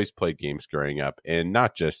always played games growing up, and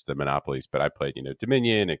not just the Monopolies, but I played,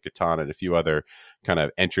 Dominion and Catan and a few other kind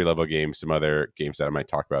of entry-level games, some other games that I might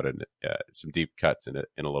talk about in some deep cuts in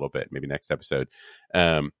a little bit, maybe next episode.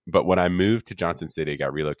 But when I moved to Johnson City,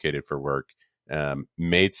 got relocated for work,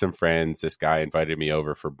 made some friends. This guy invited me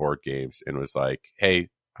over for board games and was like, hey,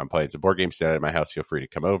 I'm playing some board games tonight at my house. Feel free to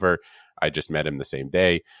come over. I just met him the same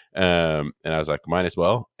day. And I was like, might as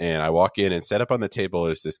well. And I walk in, and set up on the table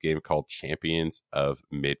is this game called Champions of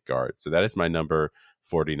Midgard. So that is my number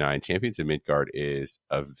 49. Champions of Midgard is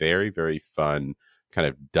a very, very fun kind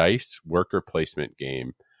of dice worker placement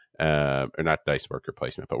game. Or not dice worker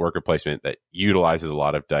placement, but worker placement that utilizes a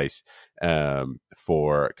lot of dice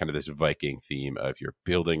for kind of this Viking theme of you're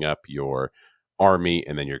building up your army,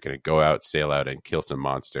 and then you're going to go out, sail out, and kill some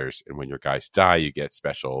monsters. And when your guys die, you get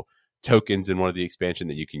special tokens in one of the expansion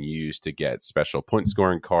that you can use to get special point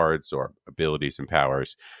scoring cards or abilities and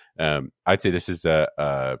powers. I'd say this is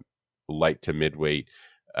a light to midweight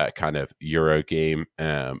kind of Euro game.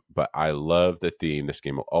 But I love the theme. This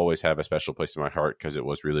game will always have a special place in my heart because it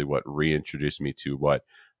was really what reintroduced me to what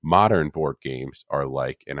modern board games are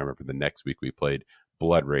like. And I remember the next week we played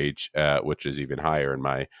Blood Rage, which is even higher in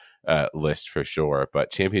my list for sure.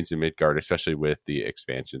 But Champions of Midgard, especially with the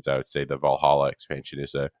expansions, I would say the Valhalla expansion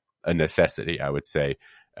is a necessity, I would say.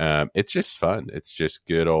 It's just fun. It's just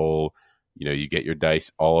good old You get your dice.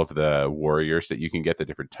 All of the warriors that you can get, the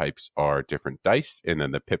different types are different dice, and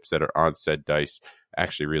then the pips that are on said dice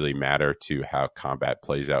actually really matter to how combat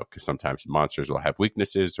plays out, because sometimes monsters will have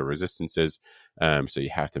weaknesses or resistances. So you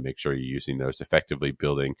have to make sure you're using those effectively,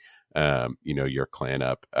 building your clan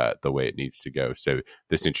up the way it needs to go. So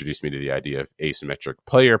this introduced me to the idea of asymmetric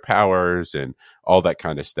player powers and all that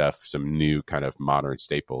kind of stuff, some new kind of modern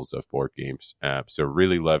staples of board games. So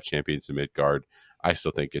really love Champions of Midgard. I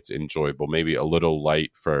still think it's enjoyable, maybe a little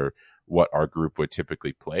light for what our group would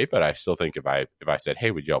typically play, but I still think if I said,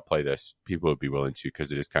 hey, would y'all play this, people would be willing to,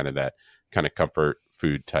 because it is kind of that kind of comfort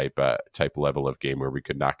food type level of game where we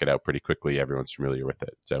could knock it out pretty quickly. Everyone's familiar with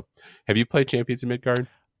it. So have you played Champions of Midgard?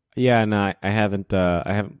 Yeah, no, I haven't.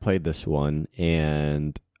 I haven't played this one,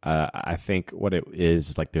 and I think what it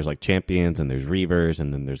is like there's like champions and there's reavers,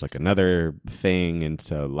 and then there's like another thing, and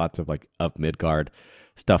so lots of like of Midgard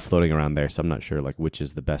stuff floating around there. So I'm not sure like which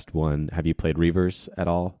is the best one. Have you played reavers at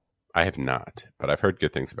all? I have not, but I've heard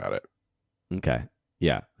good things about it. Okay,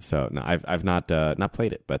 yeah. So no, I've not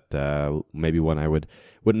played it, but maybe one I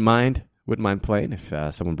wouldn't mind playing if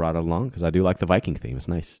someone brought it along, because I do like the Viking theme. It's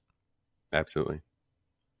nice. Absolutely.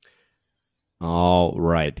 All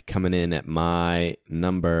right. Coming in at my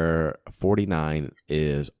number 49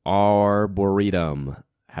 is Arboretum.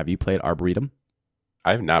 Have you played Arboretum?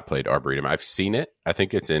 I have not played Arboretum. I've seen it. I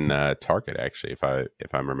think it's in Target, actually,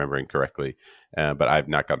 if I'm remembering correctly. But I've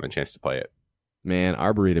not gotten the chance to play it. Man,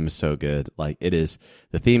 Arboretum is so good. Like, it is,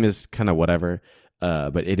 the theme is kind of whatever,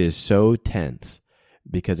 but it is so tense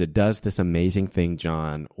because it does this amazing thing,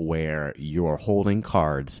 John, where you're holding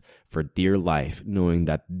cards for dear life, knowing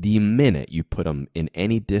that the minute you put them in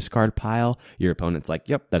any discard pile, your opponent's like,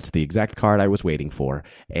 yep, that's the exact card I was waiting for.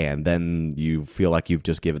 And then you feel like you've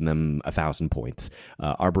just given them 1,000 points.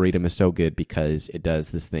 Arboretum is so good because it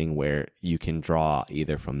does this thing where you can draw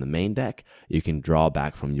either from the main deck, you can draw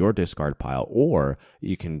back from your discard pile, or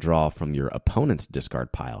you can draw from your opponent's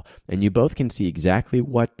discard pile. And you both can see exactly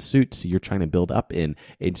what suits you're trying to build up in.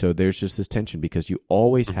 And so there's just this tension because you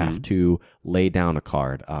always have to lay down a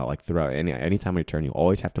card. Like throughout any time on your turn, you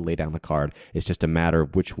always have to lay down a card. It's just a matter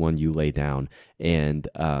of which one you lay down. And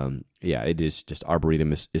yeah, it is just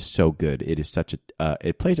Arboretum is so good. It is such a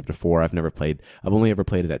it plays up to 4. I've only ever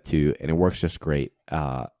played it at 2, and it works just great.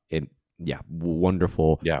 Yeah,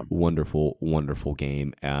 wonderful, wonderful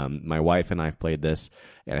game. My wife and I have played this,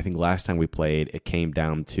 and I think last time we played, it came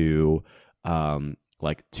down to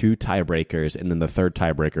like 2 tiebreakers, and then the third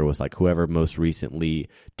tiebreaker was like whoever most recently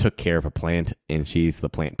took care of a plant, and she's the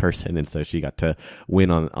plant person, and so she got to win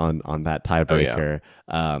on that tiebreaker.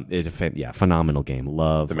 Oh, yeah. It's a phenomenal game.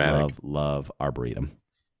 Love Arboretum.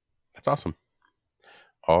 That's awesome.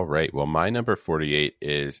 All right. Well, my number 48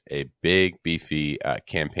 is a big, beefy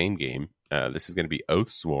campaign game. This is going to be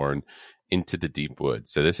Oathsworn Into the Deep Woods.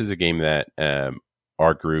 So this is a game that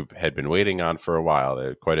our group had been waiting on for a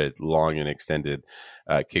while. Quite a long and extended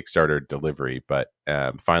Kickstarter delivery, but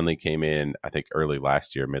finally came in, I think, mid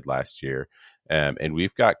last year. And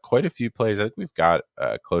we've got quite a few plays. I think we've got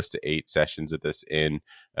close to 8 sessions of this in,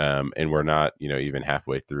 and we're not, even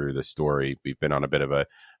halfway through the story. We've been on a bit of a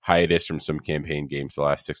hiatus from some campaign games the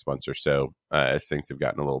last 6 months or so, as things have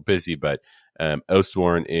gotten a little busy. But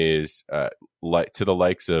Oathsworn is like to the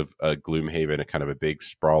likes of Gloomhaven, a kind of a big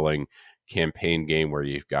sprawling campaign game where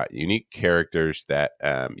you've got unique characters that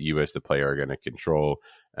you as the player are going to control.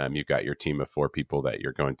 You've got your team of 4 people that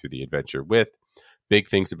you're going through the adventure with. Big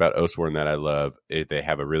things about Oathsworn that I love, they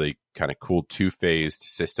have a really kind of cool 2-phased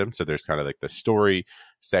system. So there's kind of like the story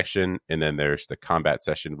section, and then there's the combat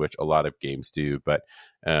session, which a lot of games do. But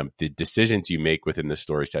the decisions you make within the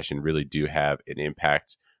story session really do have an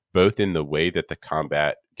impact, both in the way that the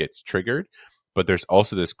combat gets triggered, but there's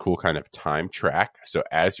also this cool kind of time track. So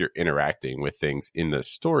as you're interacting with things in the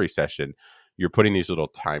story session, you're putting these little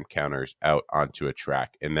time counters out onto a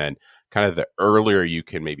track. And then kind of the earlier you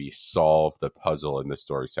can maybe solve the puzzle in the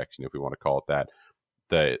story section, if we want to call it that,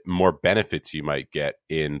 the more benefits you might get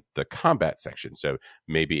in the combat section. So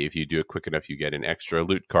maybe if you do it quick enough, you get an extra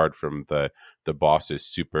loot card from the boss's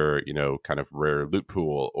super, kind of rare loot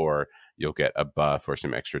pool, or you'll get a buff or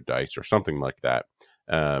some extra dice or something like that.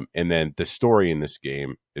 And then the story in this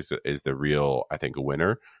game is the real, I think,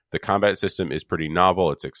 winner. The combat system is pretty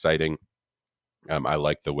novel. It's exciting. I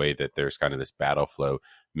like the way that there's kind of this battle flow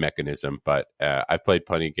mechanism, but I've played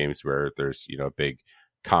plenty of games where there's, big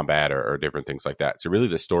combat or different things like that. So really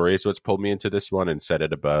the story is what's pulled me into this one and set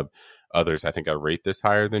it above others. I think I rate this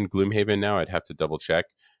higher than Gloomhaven now. I'd have to double check.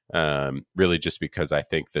 Really just because I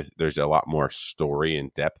think that there's a lot more story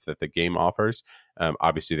and depth that the game offers.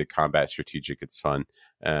 Obviously the combat strategic, it's fun.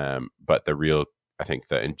 But the real, I think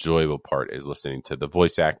the enjoyable part is listening to the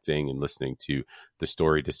voice acting and listening to the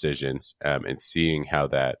story decisions, and seeing how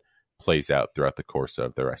that plays out throughout the course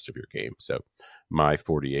of the rest of your game. So my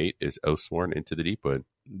 48 is Oathsworn Into the Deepwood.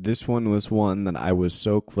 This one was one that I was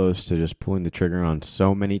so close to just pulling the trigger on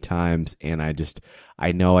so many times, and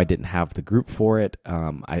I know I didn't have the group for it.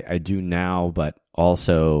 I do now, but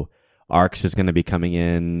also Arcs is going to be coming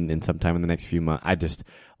in sometime in the next few months.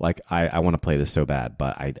 I want to play this so bad,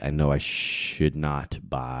 but I know I should not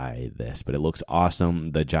buy this, but it looks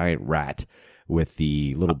awesome. The giant rat with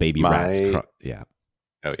the little baby rats. Yeah.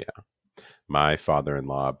 Oh, yeah. My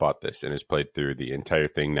father-in-law bought this and has played through the entire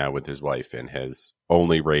thing now with his wife and has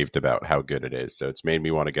only raved about how good it is. So it's made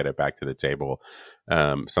me want to get it back to the table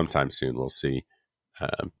sometime soon. We'll see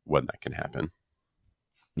when that can happen.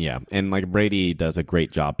 Yeah, and like Brady does a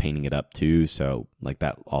great job painting it up too, so like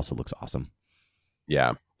that also looks awesome.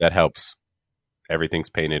 Yeah, that helps. Everything's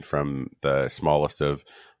painted from the smallest of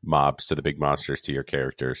mobs to the big monsters to your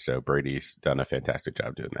characters, so Brady's done a fantastic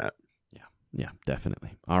job doing that. Yeah,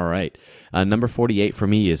 definitely. All right. Number 48 for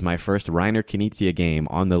me is my first Reiner Knizia game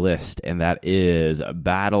on the list, and that is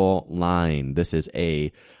Battle Line. This is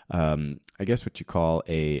I guess what you call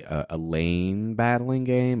a lane battling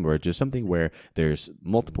game, or just something where there's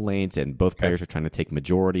multiple lanes and both players are trying to take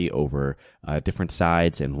majority over different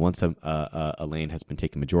sides. And once a lane has been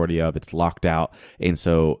taken majority of, it's locked out. And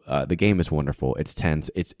so the game is wonderful. It's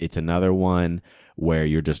tense. It's another one where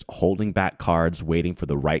you're just holding back cards, waiting for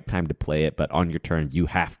the right time to play it. But on your turn, you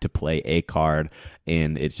have to play a card.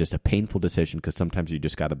 And it's just a painful decision because sometimes you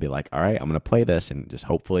just got to be like, all right, I'm going to play this. And just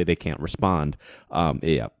hopefully they can't respond.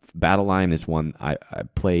 Yeah, Battle Line is one I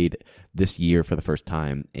played this year for the first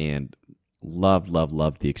time and loved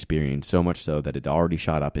the experience, so much so that it already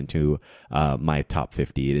shot up into my top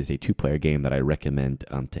 50. It is a 2-player game that I recommend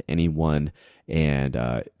to anyone. And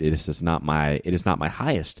it is not my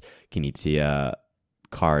highest Knizia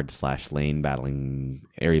card / lane battling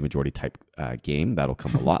area majority type game. That'll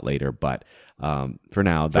come a lot later, but for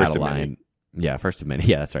now, Battle Line. Yeah, first of many.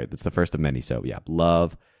 Yeah, that's right. That's the first of many. So yeah,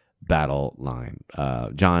 love Battle Line.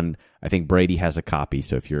 John, I think Brady has a copy,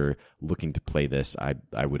 so if you're looking to play this,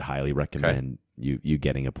 I would highly recommend you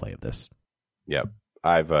getting a play of this. Yep.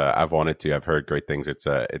 I've wanted to. I've heard great things. It's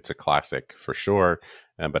a classic for sure,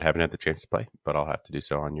 but haven't had the chance to play. But I'll have to do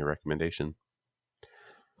so on your recommendation.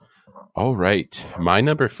 All right, my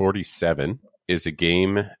number 47 is a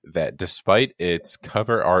game that, despite its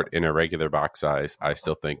cover art in a regular box size, I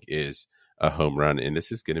still think is a home run, and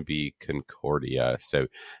this is going to be Concordia. So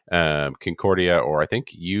Concordia, or I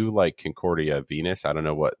think you like Concordia Venus. I don't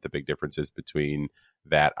know what the big difference is between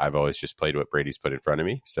that. I've always just played what Brady's put in front of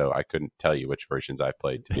me, so I couldn't tell you which versions I've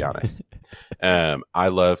played, to be honest. I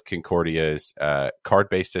love Concordia's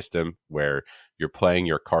card-based system where you're playing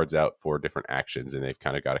your cards out for different actions, and they've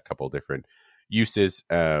kind of got a couple different uses.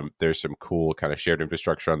 There's some cool kind of shared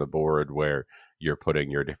infrastructure on the board where you're putting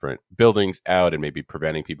your different buildings out and maybe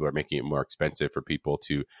preventing people or making it more expensive for people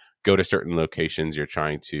to go to certain locations. You're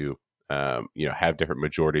trying to have different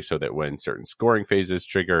majorities so that when certain scoring phases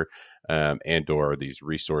trigger, and or these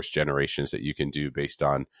resource generations that you can do based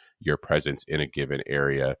on your presence in a given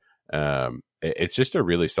area. It's just a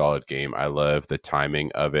really solid game. I love the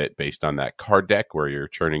timing of it based on that card deck where you're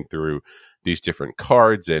churning through these different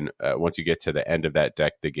cards. And once you get to the end of that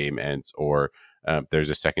deck, the game ends, or there's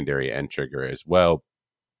a secondary end trigger as well.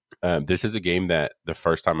 This is a game that the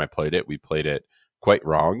first time I played it, we played it quite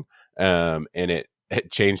wrong. And it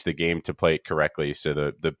changed the game to play it correctly. So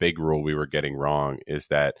the big rule we were getting wrong is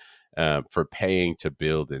that for paying to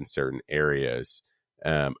build in certain areas,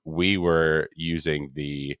 we were using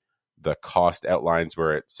the cost outlines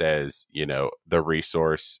where it says, the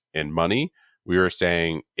resource and money. We were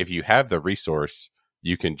saying, if you have the resource,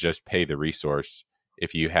 you can just pay the resource.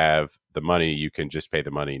 If you have the money, you can just pay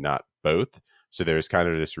the money, not both. So there's kind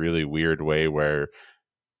of this really weird way where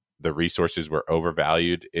the resources were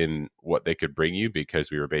overvalued in what they could bring you,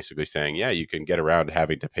 because we were basically saying, yeah, you can get around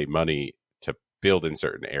having to pay money to build in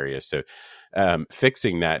certain areas. So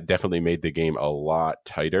fixing that definitely made the game a lot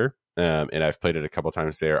tighter. And I've played it a couple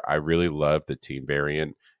times there. I really love the team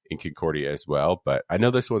variant in Concordia as well, but I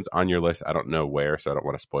know this one's on your list. I don't know where, so I don't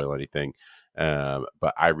want to spoil anything.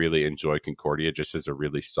 But I really enjoy Concordia just as a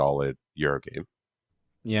really solid Euro game.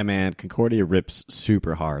 Yeah, man, Concordia rips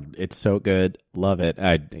super hard. It's so good. Love it.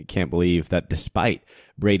 I can't believe that despite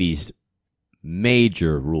Brady's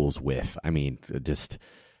major rules whiff, I mean, just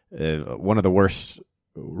one of the worst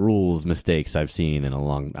rules mistakes I've seen in a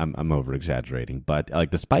long, I'm over exaggerating, but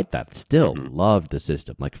despite that, still loved the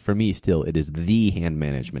system. For me, still, it is the hand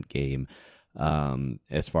management game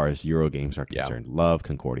as far as Euro games are Yeah. concerned. Love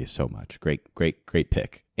Concordia so much. Great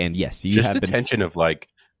pick. And yes, you Just have the been. tension of like,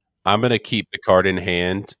 I'm going to keep the card in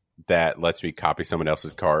hand that lets me copy someone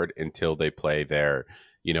else's card until they play their,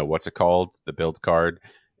 what's it called? The build card.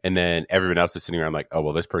 And then everyone else is sitting around like, oh,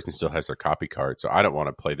 well, this person still has their copy card. So I don't want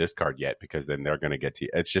to play this card yet because then they're going to get to you.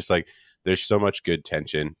 It's just like there's so much good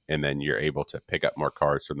tension. And then you're able to pick up more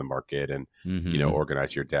cards from the market and,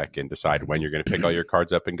 organize your deck and decide when you're going to pick all your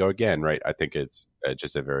cards up and go again. Right. I think it's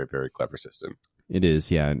just a very, very clever system. It is,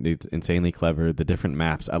 yeah. It's insanely clever. The different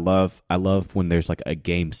maps. I love when there's like a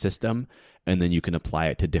game system and then you can apply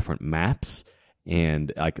it to different maps.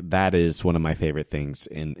 And like that is one of my favorite things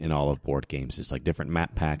in all of board games is like different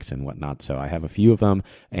map packs and whatnot. So I have a few of them.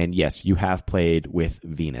 And yes, you have played with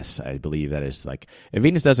Venus. I believe that is like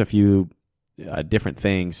Venus does a few different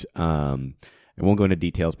things. I won't go into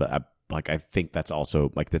details, but I think that's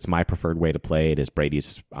also like that's my preferred way to play it. Is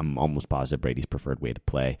Brady's? I'm almost positive Brady's preferred way to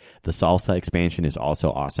play. The Salsa expansion is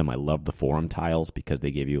also awesome. I love the forum tiles because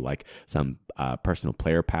they give you like some personal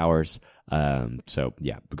player powers. So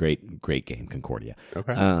yeah, great game, Concordia.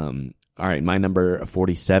 Okay. All right, my number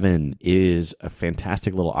 47 is a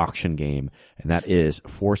fantastic little auction game, and that is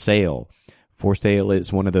For Sale. For Sale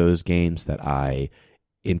is one of those games that I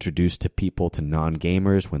introduced to people, to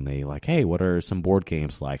non-gamers, when they like, hey, what are some board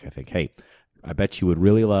games like? I think, hey, I bet you would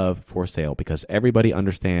really love For Sale because everybody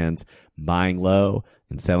understands buying low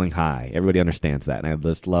and selling high. Everybody understands that. And I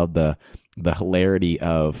just love the hilarity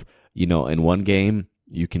of, in one game,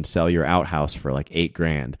 you can sell your outhouse for like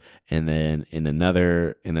 $8,000. And then in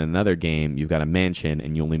another game, you've got a mansion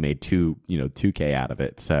and you only made $2K out of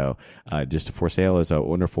it. So just For Sale is a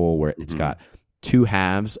wonderful where it's got two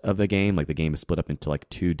halves of the game. Like the game is split up into like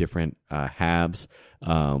two different halves.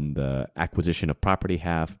 The acquisition of property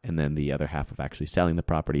half, and then the other half of actually selling the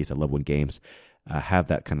properties. I love when games have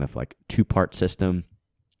that kind of like two-part system.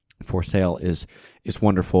 For Sale is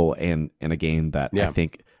wonderful and a game that I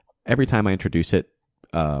think every time I introduce it,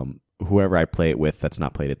 whoever I play it with that's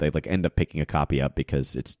not played it, they like end up picking a copy up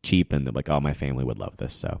because it's cheap and they're like, oh, my family would love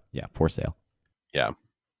this. So yeah, For Sale. Yeah.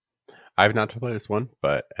 I've not played this one,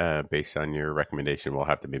 but based on your recommendation, we'll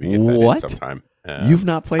have to maybe get that in sometime. You've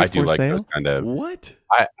not played I do For like Sale? those kind of. What?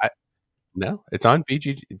 No, it's on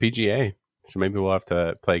BGA, so maybe we'll have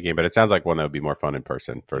to play a game. But it sounds like one that would be more fun in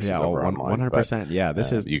person versus over online. 100%. Yeah,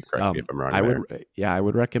 this is. You correct me if I'm wrong. I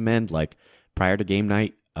would recommend like prior to game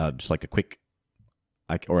night, just like a quick.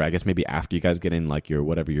 Or I guess maybe after you guys get in like your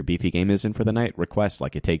whatever your beefy game is in for the night, request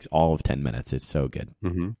like it takes all of 10 minutes. It's so good.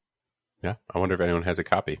 Mm-hmm. Yeah, I wonder if anyone has a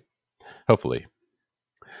copy. Hopefully.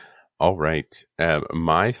 All right.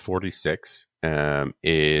 My 46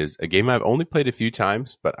 is a game I've only played a few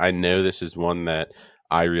times, but I know this is one that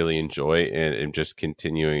I really enjoy and am just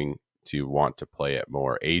continuing to want to play it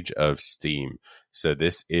more. Age of Steam. So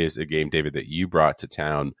this is a game, David, that you brought to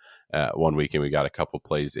town one week, and we got a couple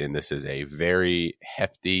plays in. This is a very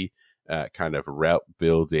hefty kind of route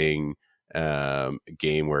building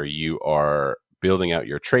game where you are building out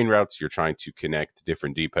your train routes. You're trying to connect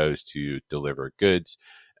different depots to deliver goods,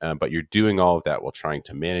 but you're doing all of that while trying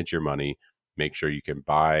to manage your money, make sure you can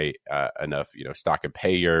buy enough, stock and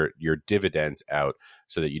pay your dividends out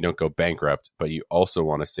so that you don't go bankrupt. But you also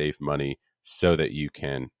want to save money so that you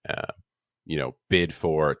can, bid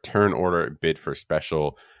for turn order, bid for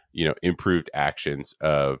special, improved actions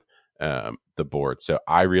of the board. So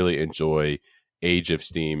I really enjoy Age of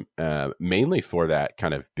Steam, mainly for that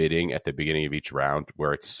kind of bidding at the beginning of each round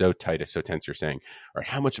where it's so tight, it's so tense. You're saying, all right,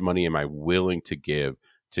 how much money am I willing to give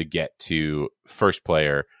to get to first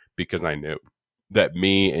player? Because I know that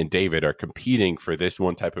me and David are competing for this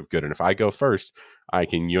one type of good. And if I go first, I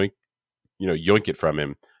can yoink it from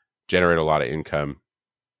him, generate a lot of income,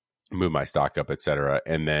 move my stock up, etc.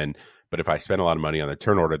 And then, but if I spend a lot of money on the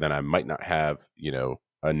turn order, then I might not have,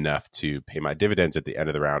 enough to pay my dividends at the end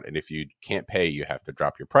of the round. And if you can't pay, you have to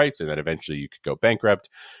drop your price, and then eventually you could go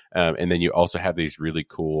bankrupt. And then you also have these really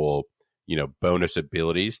cool, bonus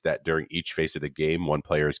abilities that during each phase of the game, one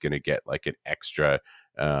player is going to get like an extra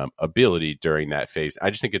ability during that phase.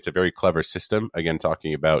 I just think it's a very clever system. Again,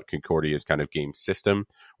 talking about Concordia's kind of game system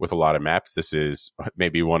with a lot of maps. This is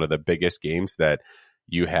maybe one of the biggest games that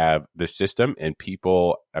you have the system and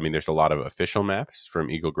people. I mean, there's a lot of official maps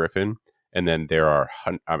from Eagle Gryphon. And then there are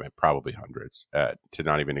probably hundreds, to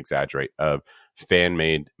not even exaggerate, of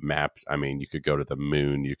fan-made maps. I mean, you could go to the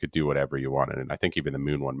moon, you could do whatever you wanted, and I think even the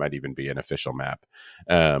moon one might even be an official map.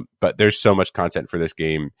 But there's so much content for this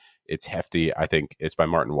game. It's hefty. I think it's by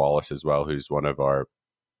Martin Wallace as well, who's one of our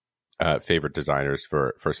favorite designers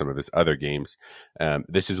for some of his other games.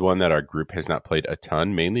 This is one that our group has not played a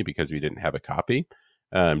ton, mainly because we didn't have a copy.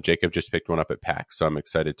 Jacob just picked one up at PAX, so I'm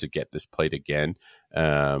excited to get this played again.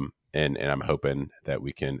 And I'm hoping that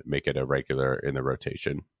we can make it a regular in the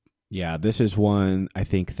rotation. Yeah, this is one I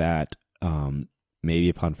think that maybe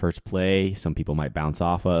upon first play, some people might bounce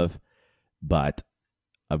off of, but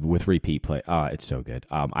with repeat play, it's so good.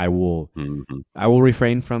 I will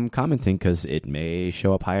refrain from commenting because it may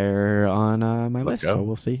show up higher on my list. So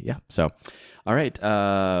we'll see. Yeah. So, all right.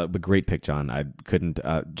 But great pick, John. I couldn't.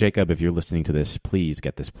 Jacob, if you're listening to this, please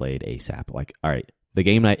get this played ASAP. Like, all right, the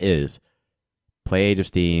game night is play Age of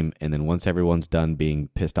Steam, and then once everyone's done being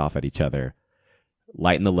pissed off at each other,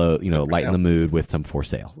 lighten the load, lighten the mood with some For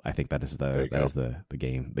Sale. I think that is the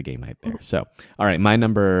game night there. So, all right, my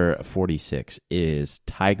number 46 is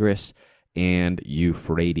Tigris and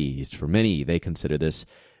Euphrates. For many, they consider this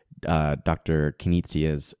Dr.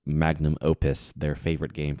 Knizia's magnum opus, their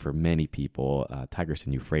favorite game for many people, Tigris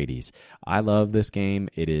and Euphrates. I love this game.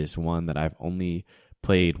 It is one that I've only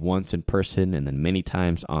played once in person and then many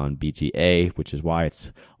times on BGA, which is why it's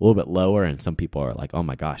a little bit lower. And some people are like, oh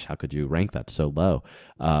my gosh, how could you rank that so low?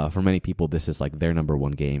 For many people, this is like their number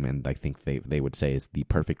one game, and I think they would say is the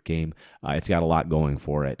perfect game. It's got a lot going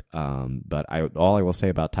for it. But all I will say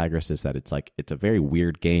about Tigris is that it's a very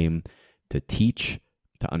weird game to teach,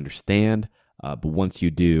 to understand. But once you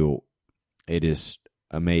do, it is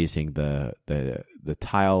amazing. The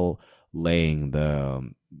tile laying, the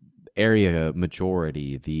area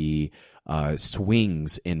majority, the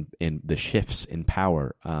swings in the shifts in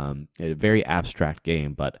power. A very abstract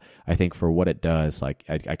game, but I think for what it does, like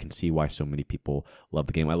I can see why so many people love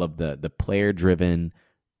the game. I love the player driven.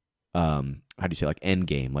 How do you say, like, end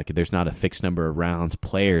game? Like, there's not a fixed number of rounds.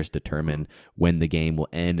 Players determine when the game will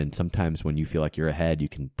end, and sometimes when you feel like you're ahead, you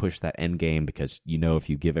can push that end game because if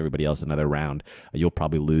you give everybody else another round, you'll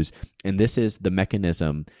probably lose. And this is the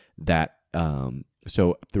mechanism that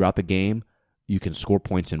so throughout the game, you can score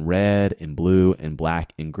points in red, in blue, in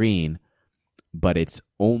black, and green, but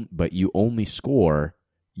you only score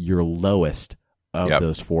your lowest of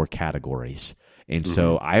those four categories. And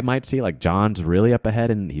so I might see like John's really up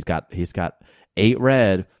ahead, and he's got 8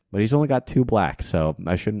 red, but he's only got 2 black. So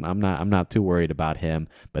I'm not too worried about him.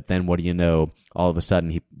 But then what do you know? All of a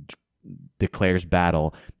sudden he declares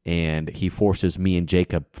battle, and he forces me and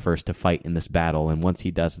Jacob first to fight in this battle. And once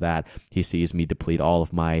he does that, he sees me deplete all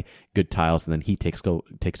of my good tiles, and then he takes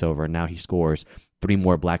over. And now he scores 3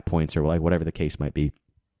 more black points, or like whatever the case might be.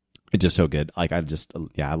 It's just so good. Like I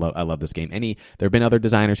love this game. There have been other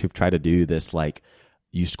designers who've tried to do this, like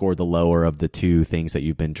you score the lower of the 2 things that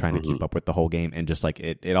you've been trying to keep up with the whole game, and just like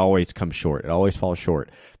it always comes short. It always falls short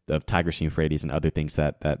of Tigris and Euphrates and other things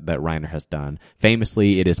that Reiner has done.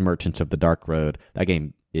 Famously, it is Merchants of the Dark Road. That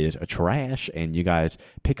game is a trash, and you guys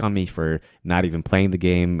pick on me for not even playing the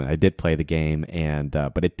game. I did play the game, and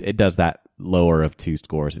but it does that lower of 2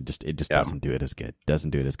 scores. It just doesn't do it as good.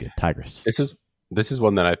 Tigris. This is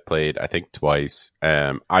one that I've played, I think, twice.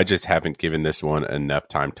 I just haven't given this one enough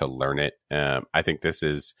time to learn it. I think this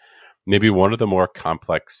is maybe one of the more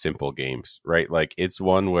complex, simple games, right? Like, it's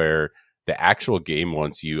one where the actual game,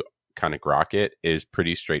 once you kind of grok it, is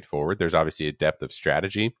pretty straightforward. There's obviously a depth of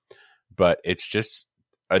strategy, but it's just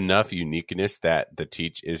enough uniqueness that the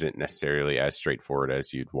teach isn't necessarily as straightforward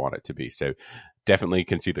as you'd want it to be. So definitely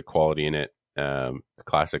can see the quality in it. The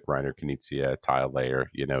classic Reiner Knizia tile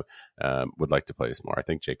layer, would like to play this more. I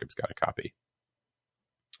think Jacob's got a copy.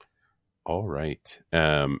 All right.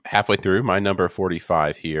 Halfway through, my number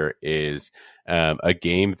 45 here is a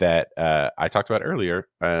game that I talked about earlier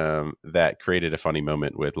that created a funny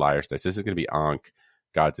moment with Liar's Dice. This is going to be Ankh,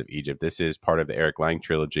 Gods of Egypt. This is part of the Eric Lang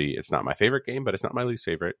trilogy. It's not my favorite game, but it's not my least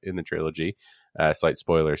favorite in the trilogy. Slight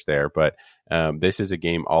spoilers there, but this is a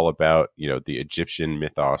game all about the Egyptian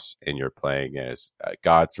mythos, and you're playing as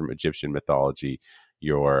gods from Egyptian mythology.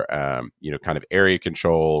 Your kind of area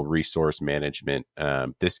control, resource management.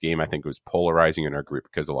 This game, I think, was polarizing in our group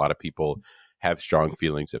because a lot of people have strong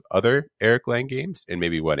feelings of other Eric Lang games and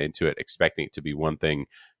maybe went into it expecting it to be one thing,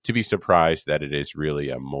 to be surprised that it is really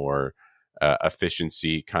a more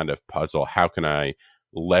efficiency kind of puzzle. How can I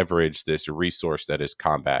leverage this resource that is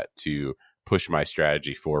combat to push my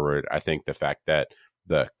strategy forward? I think the fact that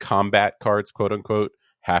the combat cards, quote unquote,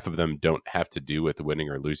 half of them don't have to do with winning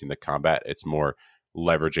or losing the combat. It's more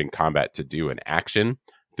leveraging combat to do an action,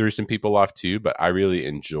 threw some people off too. But I really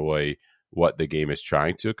enjoy what the game is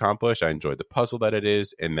trying to accomplish. I enjoy the puzzle that it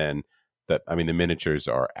is. And then the miniatures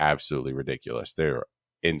are absolutely ridiculous. They're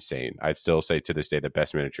insane. I'd still say to this day the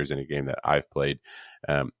best miniatures in a game that I've played.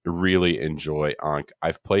 Really enjoy Ankh.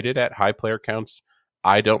 I've played it at high player counts.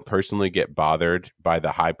 I don't personally get bothered by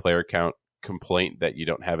the high player count complaint that you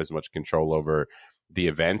don't have as much control over the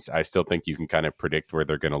events, I still think you can kind of predict where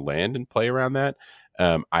they're going to land and play around that.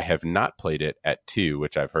 I have not played it at 2,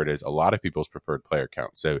 which I've heard is a lot of people's preferred player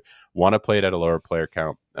count. So want to play it at a lower player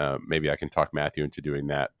count. Maybe I can talk Matthew into doing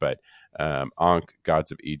that. But Ankh,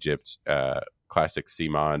 Gods of Egypt, classic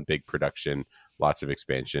CMON, big production, lots of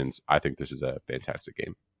expansions. I think this is a fantastic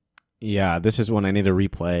game. Yeah, this is one I need to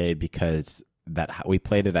replay because we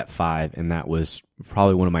played it at 5, and that was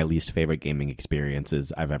probably one of my least favorite gaming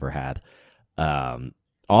experiences I've ever had.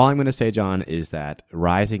 All I'm going to say, John, is that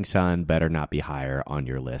Rising Sun better not be higher on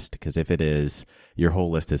your list, because if it is, your whole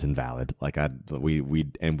list is invalid. Like we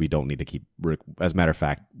don't need to keep. As a matter of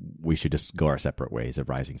fact, we should just go our separate ways. If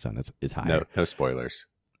Rising Sun is higher, No spoilers.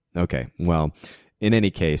 Okay, well, in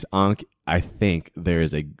any case, Ankh, I think there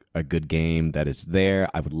is a good game that is there.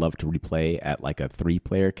 I would love to replay at like a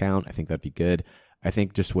 3-player count. I think that'd be good. I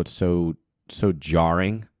think just what's so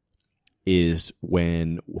jarring is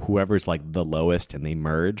when whoever's like the lowest and they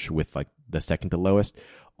merge with like the second to lowest,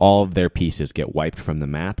 all of their pieces get wiped from the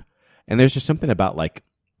map. And there's just something about like,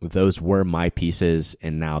 those were my pieces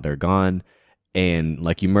and now they're gone. And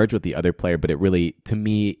like you merge with the other player, but it really, to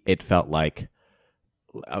me, it felt like,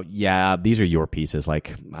 oh, yeah, these are your pieces.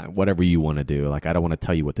 Like whatever you want to do. Like I don't want to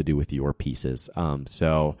tell you what to do with your pieces. Yeah,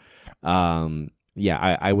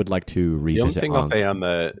 I would like to revisit. The only thing I'll say on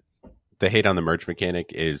the hate on the merge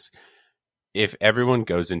mechanic is, if everyone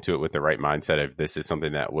goes into it with the right mindset of this is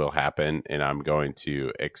something that will happen and I'm going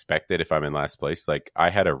to expect it if I'm in last place. Like I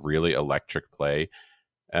had a really electric play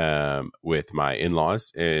with my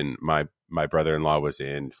in-laws, and my brother-in-law was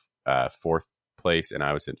in 4th place and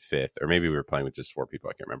I was in 5th, or maybe we were playing with just 4 people.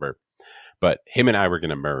 I can't remember, but him and I were going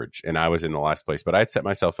to merge and I was in the last place, but I'd set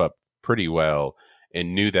myself up pretty well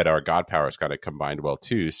and knew that our God powers kind of combined well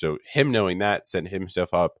too. So him knowing that set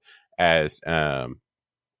himself up as,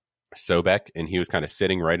 Sobek, and he was kind of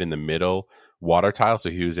sitting right in the middle water tile, so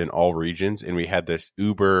he was in all regions, and we had this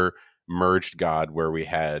uber merged god where we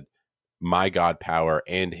had my god power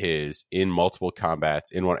and his in multiple combats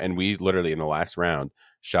in one, and we literally in the last round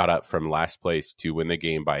shot up from last place to win the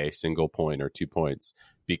game by a single point or 2 points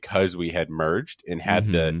because we had merged and had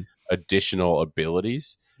the additional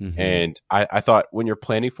abilities. And I thought when you're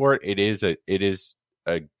planning for it, it is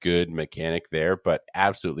a good mechanic there, but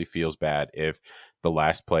absolutely feels bad if the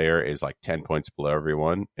last player is like 10 points below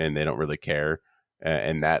everyone and they don't really care.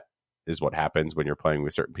 And that is what happens when you're playing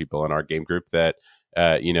with certain people in our game group that,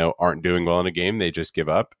 aren't doing well in a game. They just give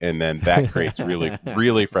up. And then that creates really,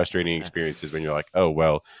 really frustrating experiences when you're like, oh,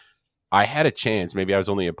 well, I had a chance. Maybe I was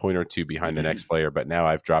only a point or 2 behind the next player, but now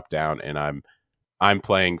I've dropped down and I'm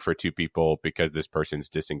playing for 2 people because this person's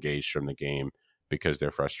disengaged from the game because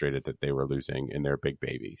they're frustrated that they were losing and they're a big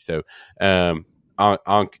baby. So,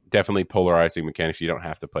 Ankh, definitely polarizing mechanics. You don't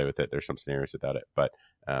have to play with it. There's some scenarios without it, but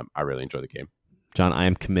I really enjoy the game. John, I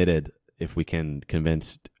am committed. If we can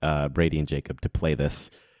convince Brady and Jacob to play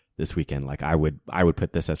this weekend, like I would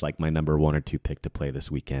put this as like my number 1 or 2 pick to play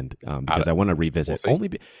this weekend, because I want to revisit.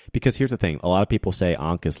 Only because here's the thing: a lot of people say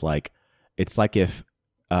Ankh is like, it's like if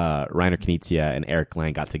Reiner Knizia and Eric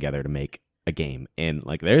Lang got together to make a game, and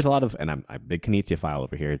like there's a lot of, and I'm a big Knizia file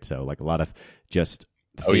over here, so like a lot of just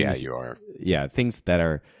things, oh yeah, you are, yeah, things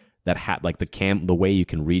that like the way you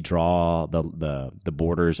can redraw the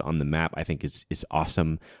borders on the map, I think is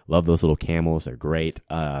awesome. Love those little camels; they're great.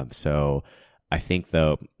 So I think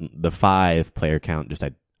the 5-player count, just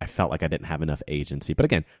I felt like I didn't have enough agency. But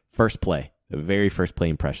again, the very first play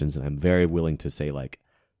impressions, and I'm very willing to say like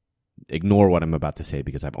ignore what I'm about to say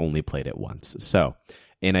because I've only played it once. So,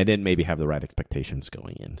 and I didn't maybe have the right expectations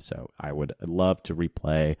going in. So I would love to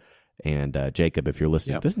replay. And Jacob, if you're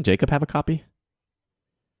listening, Doesn't Jacob have a copy?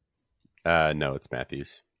 No, it's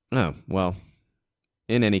Matthew's. Oh, well,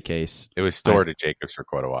 in any case, it was stored at Jacob's for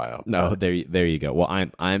quite a while. No, there you go.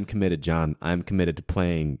 Well, I'm committed, John. I'm committed to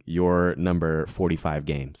playing your number 45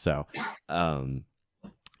 game. So, all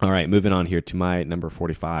right, moving on here to my number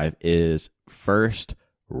 45 is First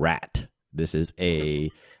Rat. This is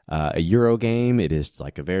a Euro game. It is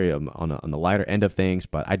like a very on the lighter end of things,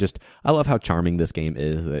 but I love how charming this game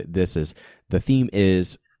is. The theme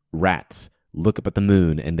is rats look up at the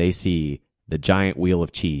moon and they see the giant wheel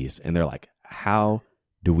of cheese, and they're like, how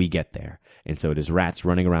do we get there? And so it is rats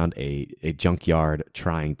running around a junkyard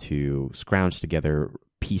trying to scrounge together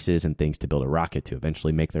pieces and things to build a rocket to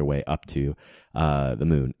eventually make their way up to the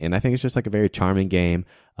moon. And I think it's just like a very charming game.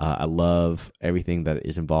 I love everything that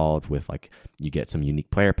is involved with, like, you get some unique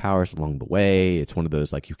player powers along the way. It's one of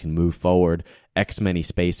those, like, you can move forward X many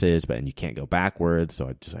spaces, but and you can't go backwards. So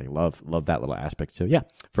I love that little aspect. So yeah,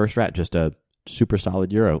 First Rat, just a super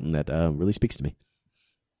solid Euro, and that really speaks to me.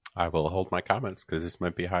 I will hold my comments because this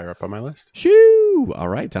might be higher up on my list. Shoo! All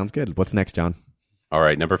right, sounds good. What's next, John? All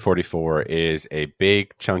right, number 44 is a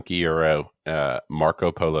big chunky euro,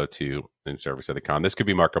 Marco Polo 2 in service of the con. This could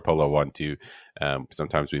be Marco Polo 1 too.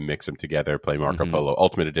 Sometimes we mix them together, play Marco Polo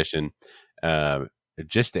Ultimate Edition.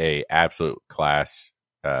 Just a absolute class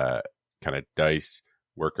kind of dice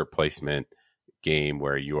worker placement game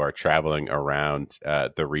where you are traveling around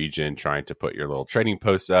the region trying to put your little trading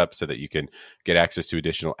posts up so that you can get access to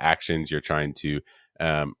additional actions. You're trying to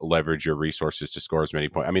leverage your resources to score as many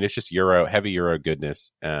points. I mean, it's just heavy Euro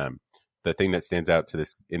goodness. The thing that stands out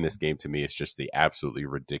in this game to me is just the absolutely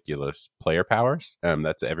ridiculous player powers.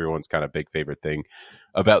 That's everyone's kind of big favorite thing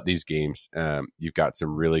about these games. You've got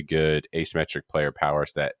some really good asymmetric player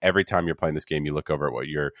powers that every time you're playing this game, you look over at what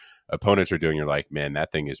your opponents are doing. You're like, man,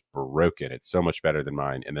 that thing is broken. It's so much better than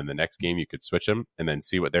mine. And then the next game, you could switch them and then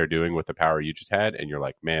see what they're doing with the power you just had. And you're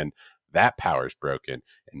like, man, that power is broken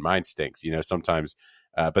and mine stinks. Sometimes.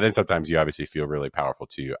 But then sometimes you obviously feel really powerful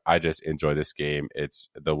too. I just enjoy this game. It's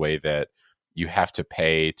the way that you have to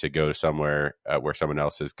pay to go somewhere where someone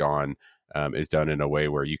else has gone is done in a way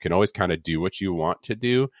where you can always kind of do what you want to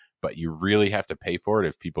do, but you really have to pay for it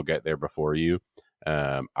if people get there before you.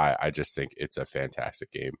 I just think it's a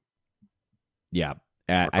fantastic game. Yeah.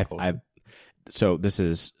 So this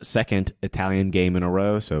is second Italian game in a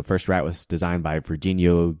row. So first rat was designed by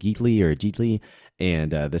Virginio Gigli,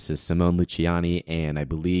 and this is Simone Luciani and I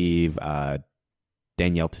believe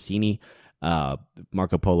Daniele Tassini.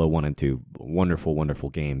 Marco Polo 1 and 2, wonderful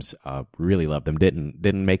games. Really love them.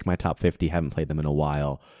 Didn't make my top 50. Haven't played them in a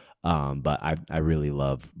while. But I really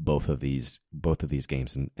love both of these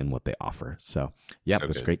games and what they offer. So yeah, so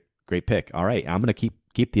it's great pick. All right, I'm gonna keep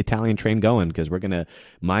the Italian train going because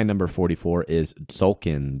my number 44 is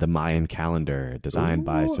Tzolk'in, the Mayan calendar, designed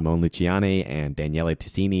by Simone Luciani and Daniele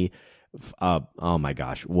Tassini. Oh my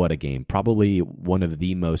gosh, what a game! Probably one of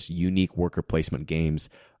the most unique worker placement games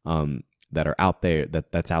that are out there.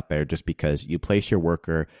 That's out there just because you place your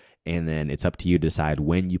worker and then it's up to you to decide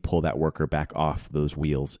when you pull that worker back off those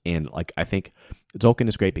wheels. And I think Tzolk'in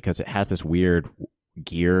is great because it has this weird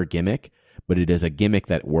gear gimmick, but it is a gimmick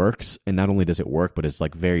that works. And not only does it work, but it's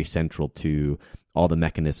very central to all the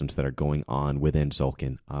mechanisms that are going on within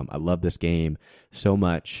Tzolk'in. I love this game so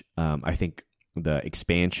much. I think the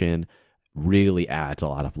expansion really adds a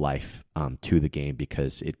lot of life to the game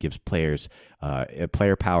because it gives players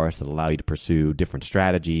player powers that allow you to pursue different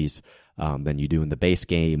strategies than you do in the base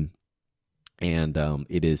game. And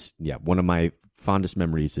it is, one of my fondest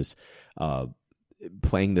memories is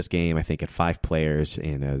playing this game, I think, at 5 players,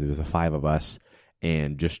 and there was 5 of us,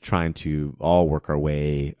 and just trying to all work our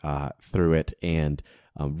way through it. And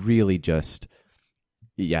really just,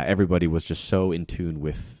 everybody was just so in tune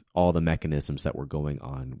with all the mechanisms that were going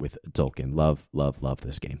on with Tzolk'in. Love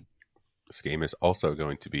this game. This game is also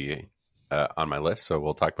going to be on my list, so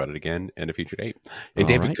we'll talk about it again in a future date. And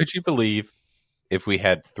David, could you believe if we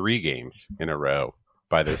had 3 games in a row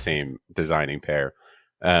by the same designing pair?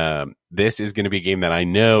 This is going to be a game that I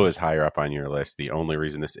know is higher up on your list. The only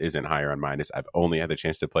reason this isn't higher on mine is I've only had the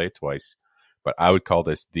chance to play it twice, but I would call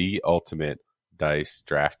this the ultimate dice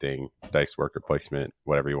drafting, dice worker placement,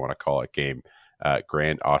 whatever you want to call it, game.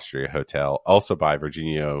 Grand Austria Hotel, also by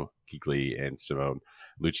Virginio Gigli and Simone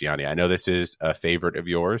Luciani. I know this is a favorite of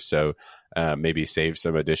yours, so maybe save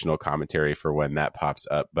some additional commentary for when that pops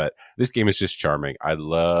up. But this game is just charming. I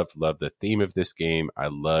love the theme of this game. I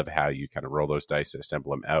love how you kind of roll those dice and assemble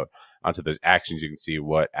them out onto those actions. You can see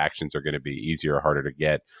what actions are going to be easier or harder to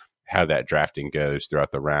get, how that drafting goes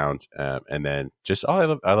throughout the round. And then just, I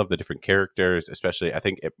love the different characters, especially I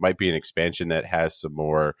think it might be an expansion that has some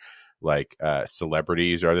more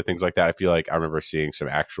celebrities or other things like that. I feel like I remember seeing some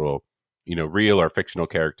actual, real or fictional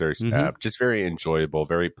characters. Just very enjoyable,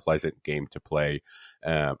 very pleasant game to play.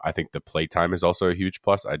 I think the playtime is also a huge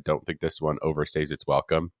plus. I don't think this one overstays its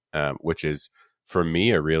welcome, which is for me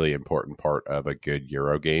a really important part of a good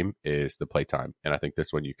Euro game is the playtime. And I think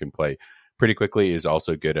this one you can play pretty quickly, is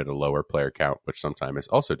also good at a lower player count, which sometimes is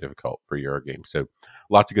also difficult for Euro games. So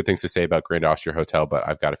lots of good things to say about Grand Austria Hotel, but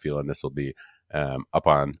I've got a feeling this will be up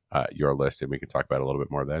on your list, and we can talk about it a little bit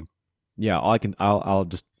more then. Yeah, I'll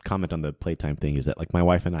just comment on the playtime thing is that my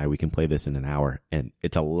wife and I, we can play this in an hour, and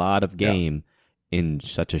it's a lot of game in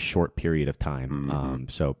such a short period of time.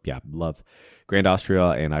 So love Grand Austria,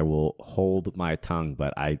 and I will hold my tongue.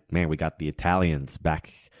 But we got the Italians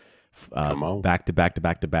back Come on. back to back to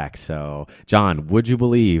back to back. So, John, would you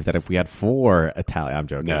believe that if we had 4 Italian? I'm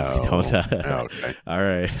joking. No. Don't, Okay. All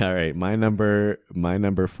right. My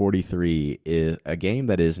number 43 is a game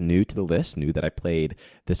that is new to the list, new that I played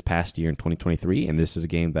this past year in 2023, and this is a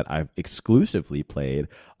game that I've exclusively played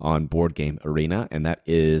on Board Game Arena, and that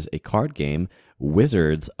is a card game,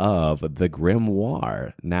 Wizards of the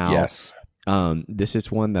Grimoire. Now, Yes. This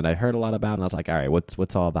is one that I heard a lot about, and I was like, all right,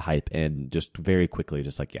 what's all the hype? And just very quickly,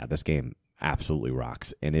 just like, yeah, this game absolutely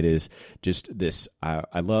rocks. And it is just this,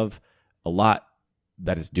 I love a lot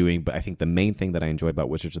that it's doing, but I think the main thing that I enjoy about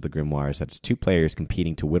Wizards of the Grimoire is that it's 2 players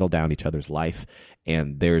competing to whittle down each other's life,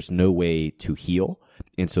 and there's no way to heal.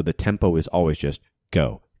 And so the tempo is always just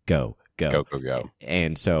go, go, go. Go.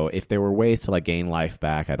 And so if there were ways to like gain life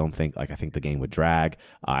back, I think the game would drag.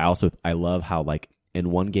 I love how like in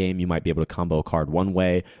one game you might be able to combo a card one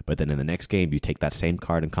way, but then in the next game you take that same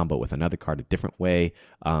card and combo it with another card a different way.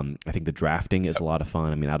 I think the drafting is a lot of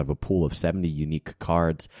fun. I mean, out of a pool of 70 unique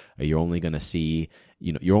cards, you're only going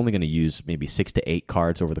to use maybe 6 to 8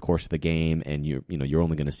 cards over the course of the game, and you're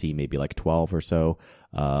only going to see maybe like 12 or so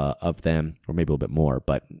of them, or maybe a little bit more.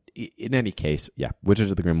 But in any case, yeah,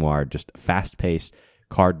 Wizards of the Grimoire, just fast-paced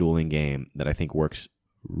card dueling game that I think works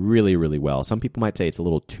really, really well. Some people might say it's a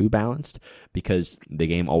little too balanced because the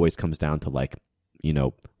game always comes down to like,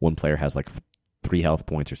 one player has like 3 health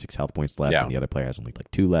points or 6 health points left, and the other player has only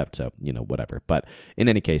like 2 left. So, whatever. But in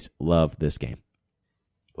any case, love this game.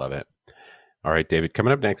 Love it. All right, David,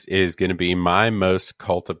 coming up next is going to be my most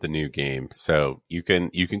cult of the new game. So you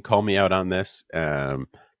can call me out on this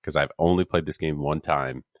because I've only played this game one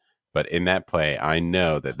time. But in that play, I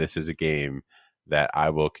know that this is a game that I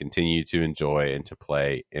will continue to enjoy and to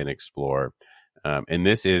play and explore. And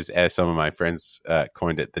this is, as some of my friends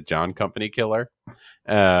coined it, the John Company killer.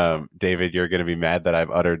 David, you're going to be mad that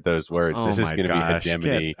I've uttered those words. Oh this is going to be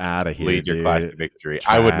Hegemony. Get out of here, Lead your class to victory.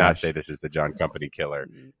 Trash. I would not say this is the John Company killer.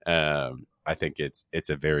 I think it's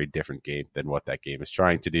a very different game than what that game is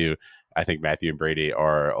trying to do. I think Matthew and Brady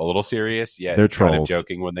are a little serious, yet they're kind trolls. of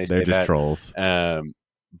joking when they They're say just that. Trolls.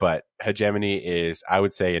 But Hegemony is, I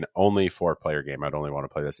would say, an only 4-player game. I'd only want to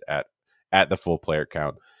play this at the full player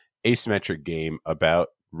count. Asymmetric game about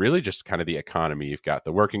really just kind of the economy. You've got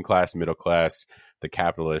the working class, middle class, the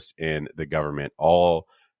capitalists, and the government all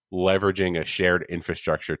leveraging a shared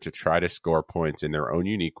infrastructure to try to score points in their own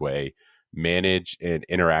unique way, manage and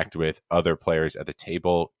interact with other players at the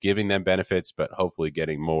table, giving them benefits, but hopefully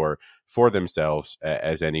getting more for themselves,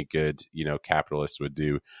 as any good, capitalist would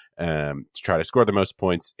do, to try to score the most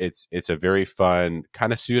points. It's a very fun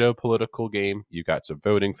kind of pseudo-political game. You've got some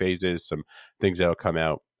voting phases, some things that'll come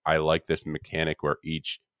out. I like this mechanic where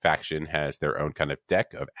each faction has their own kind of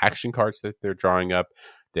deck of action cards that they're drawing up.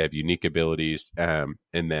 They have unique abilities, and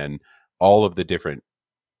then all of the different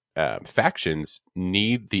factions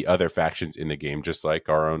need the other factions in the game, just like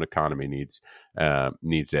our own economy needs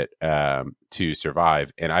it to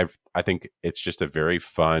survive. And I think it's just a very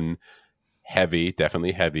fun,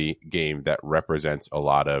 definitely heavy game that represents a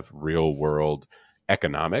lot of real world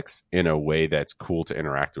economics in a way that's cool to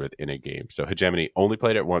interact with in a game. So Hegemony, only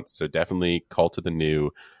played it once, so definitely cult of the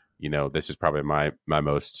new. This is probably my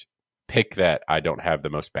most pick that I don't have the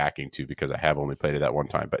most backing to because I have only played it that one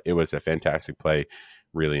time, but it was a fantastic play.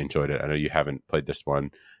 Really enjoyed it. I know you haven't played this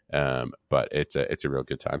one, but it's a real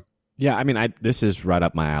good time. Yeah, I mean, this is right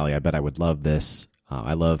up my alley. I bet I would love this.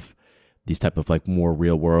 I love these type of like more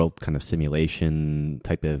real world kind of simulation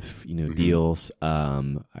type of deals.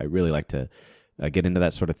 I really like to get into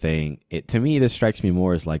that sort of thing. To me, this strikes me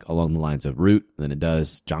more as like along the lines of Root than it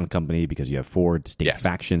does John Company, because you have 4 distinct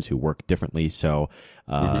factions who work differently. So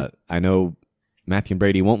I know Matthew and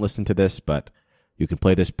Brady won't listen to this, but you can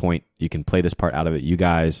play this point. You can play this part out of it. You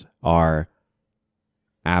guys are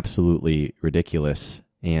absolutely ridiculous.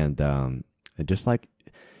 And just like,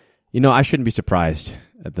 I shouldn't be surprised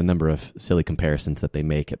at the number of silly comparisons that they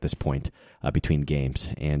make at this point between games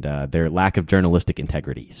and their lack of journalistic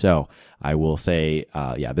integrity. So I will say,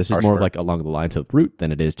 this is more of like along the lines of Root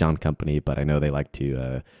than it is John Company, but I know they like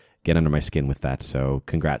to get under my skin with that. So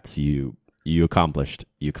congrats, you accomplished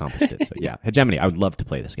it. So yeah, Hegemony, I would love to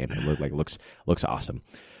play this game. It looks awesome.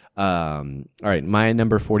 All right, my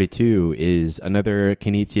number 42 is another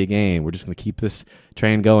Knizia game. We're just going to keep this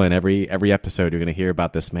train going. Every episode, you're going to hear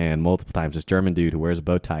about this man multiple times. This German dude who wears a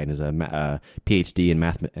bow tie and is a PhD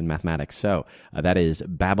in mathematics. So that is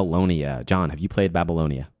Babylonia. John, have you played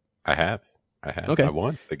Babylonia? I have. Okay. I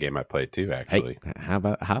won the game I played too, actually. Hey, how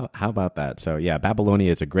about that? So yeah,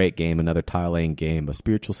 Babylonia is a great game, another tile-laying game, a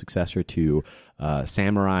spiritual successor to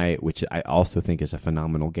Samurai, which I also think is a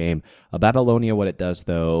phenomenal game. Babylonia, what it does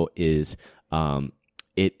though is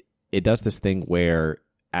it it does this thing where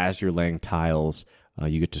as you're laying tiles,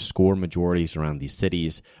 you get to score majorities around these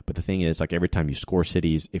cities. But the thing is, like every time you score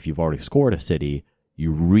cities, if you've already scored a city,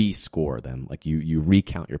 you rescore them. Like you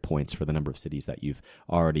recount your points for the number of cities that you've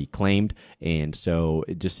already claimed. And so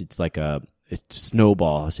it's like it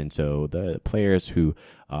snowballs. And so the players who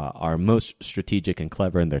are most strategic and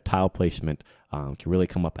clever in their tile placement can really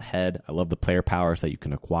come up ahead. I love the player powers that you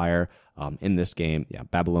can acquire in this game. Yeah,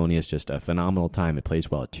 Babylonia is just a phenomenal time. It plays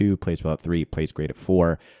well at 2, plays well at 3, plays great at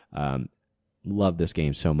 4. Love this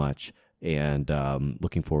game so much, and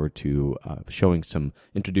looking forward to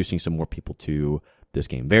introducing some more people to this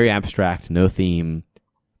game. Very abstract, no theme,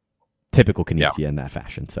 typical Knizia in that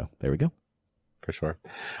fashion. So there we go. For sure.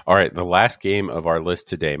 All right, the last game of our list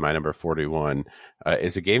today, my number 41,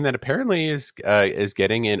 is a game that apparently is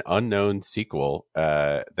getting an unknown sequel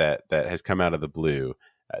that has come out of the blue.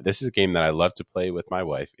 This is a game that I love to play with my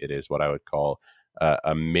wife. It is what I would call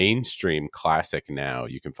a mainstream classic now.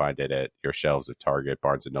 You can find it at your shelves at Target,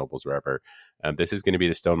 Barnes & Nobles, wherever. This is going to be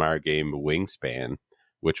the Stonemaier game Wingspan,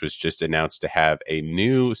 which was just announced to have a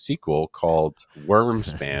new sequel called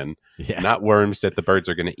Wormspan. Not worms that the birds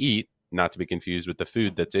are going to eat, not to be confused with the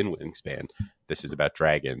food that's in Wingspan. This is about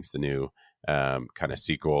dragons, the new kind of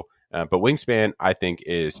sequel. But Wingspan, I think,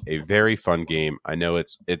 is a very fun game. I know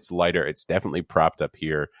it's lighter. It's definitely propped up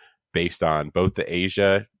here based on both the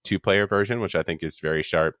Asia 2-player version, which I think is very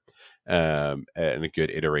sharp, and a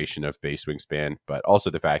good iteration of base Wingspan, but also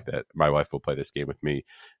the fact that my wife will play this game with me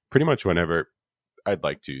pretty much whenever I'd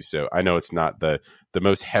like to. So I know it's not the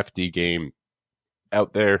most hefty game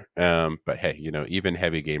out there, but hey, even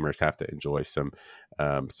heavy gamers have to enjoy some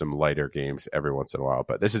lighter games every once in a while.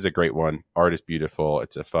 But this is a great one. Art is beautiful.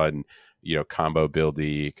 It's a fun, combo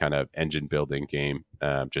buildy kind of engine building game.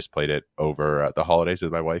 Just played it over the holidays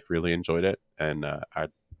with my wife. Really enjoyed it, and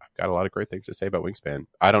I've got a lot of great things to say about Wingspan.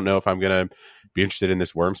 I don't know if I'm gonna be interested in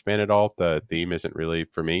this Wormspan at all. The theme isn't really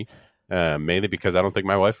for me, mainly because I don't think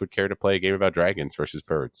my wife would care to play a game about dragons versus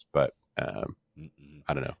birds. But I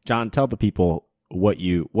don't know. John, tell the people what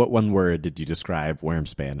one word did you describe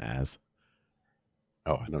Wormspan as?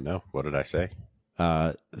 Oh, I don't know. What did I say?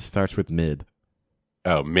 Starts with mid.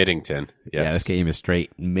 Oh, Middington. Yes. Yeah, this game is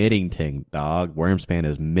straight Middington, dog. Wormspan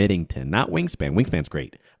is Middington, not Wingspan. Wingspan's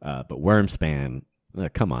great, but Wormspan,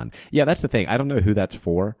 come on. Yeah, that's the thing. I don't know who that's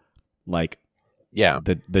for. Like, yeah,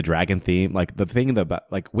 the dragon theme. Like the thing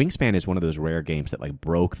about like Wingspan is one of those rare games that like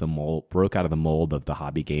broke out of the mold of the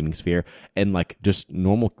hobby gaming sphere, and like just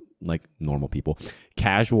normal people,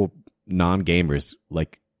 casual non-gamers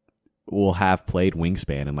like will have played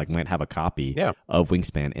Wingspan and like might have a copy of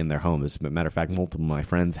Wingspan in their home. As a matter of fact, multiple of my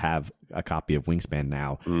friends have a copy of Wingspan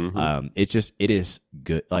now. It is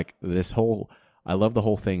good. Like I love the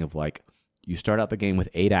whole thing of like you start out the game with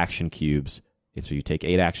 8 action cubes, and so you take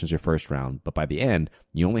 8 actions your first round, but by the end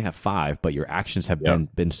you only have 5, but your actions have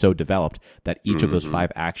been so developed that each of those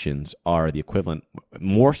 5 actions are the equivalent,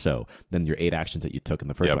 more so than your 8 actions that you took in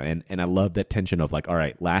the first round. And I love that tension of like, all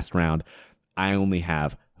right, last round I only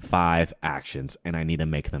have 5 actions and I need to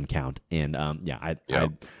make them count. And I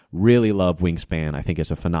really love Wingspan. I think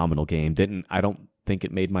it's a phenomenal game. I don't think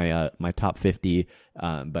it made my my top 50,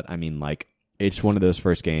 but I mean, like, it's one of those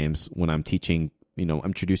first games when I'm teaching. I'm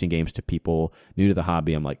introducing games to people new to the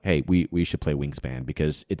hobby. I'm like, hey, we should play Wingspan,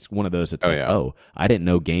 because it's one of those that's I didn't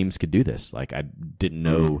know games could do this. Like, I didn't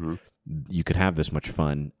know you could have this much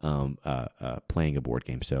fun playing a board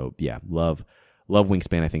game. So yeah, love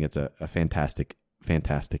Wingspan. I think it's a fantastic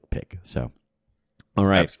pick. So all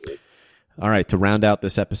right. Absolutely. All right, to round out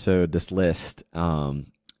this episode, this list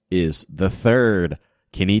is the third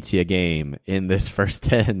Knizia game in this first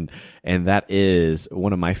 10, and that is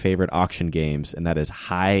one of my favorite auction games, and that is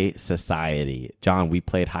High Society. John, we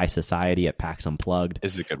played High Society at PAX Unplugged.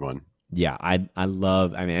 This is a good one. Yeah, I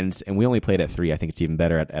love. I mean, and we only played at 3. I think it's even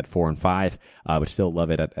better at 4 and 5, but still love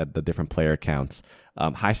it at the different player counts.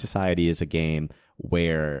 High Society is a game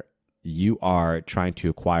where you are trying to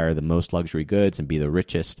acquire the most luxury goods and be the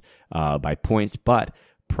richest by points, but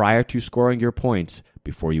prior to scoring your points,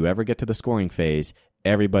 before you ever get to the scoring phase,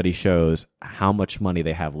 everybody shows how much money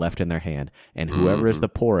they have left in their hand, and whoever is the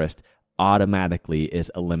poorest automatically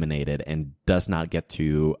is eliminated and does not get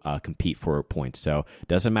to compete for points. So it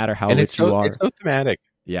doesn't matter how rich you are. It's so thematic,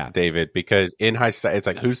 David, because in High Society, it's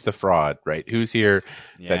like, who's the fraud, right? Who's here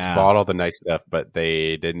that's bought all the nice stuff, but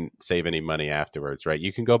they didn't save any money afterwards, right?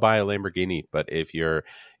 You can go buy a Lamborghini, but if you're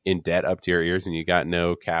in debt up to your ears and you got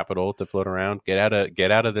no capital to float around, get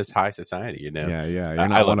out of this High Society. You're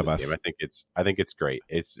not one of us. Game. I think it's great.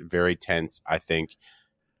 It's very tense. I think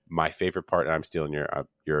my favorite part, and I'm stealing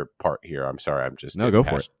your part here. I'm sorry. I'm just go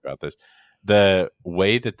for it about this. the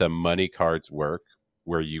way that the money cards work,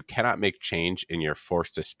 where you cannot make change and you're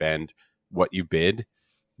forced to spend what you bid.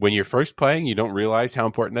 When you're first playing, you don't realize how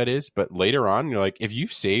important that is. But later on, you're like, if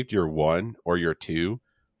you've saved your 1 or your 2,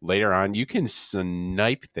 later on, you can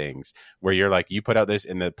snipe things where you're like, you put out this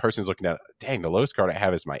and the person's looking at, dang, the lowest card I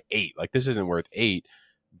have is my 8. Like, this isn't worth 8.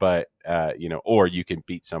 But, or you can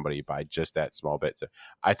beat somebody by just that small bit. So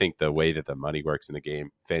I think the way that the money works in the game,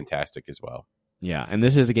 fantastic as well. Yeah, and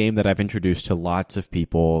this is a game that I've introduced to lots of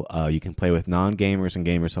people. You can play with non-gamers and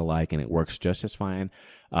gamers alike, and it works just as fine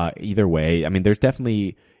either way. I mean, there's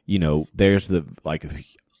definitely, there's the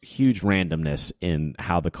huge randomness in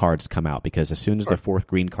how the cards come out, because as soon as the 4th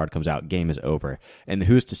green card comes out, game is over. And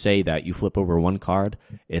who's to say that you flip over one card,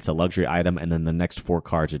 it's a luxury item, and then the next 4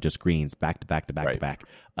 cards are just greens back to back to back to back.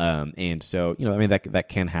 And so, that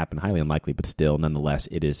can happen, highly unlikely, but still, nonetheless,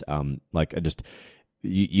 it is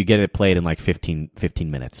you get it played in like 15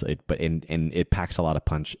 minutes, but it packs a lot of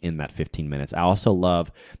punch in that 15 minutes. I also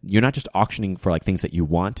love, you're not just auctioning for like things that you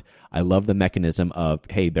want. I love the mechanism of,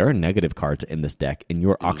 hey, there are negative cards in this deck, and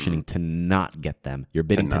you're auctioning to not get them. You're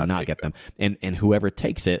bidding to not get them. And whoever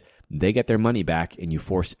takes it, they get their money back, and you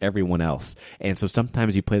force everyone else. And so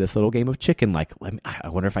sometimes you play this little game of chicken, like, I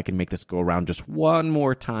wonder if I can make this go around just one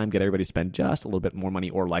more time, get everybody to spend just a little bit more money,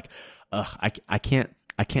 or like, I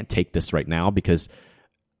can't take this right now because,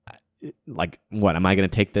 like, what am I going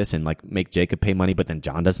to take this and like make Jacob pay money, but then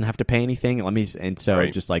John doesn't have to pay anything?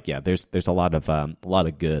 Just like, yeah, there's a lot of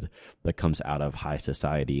good that comes out of High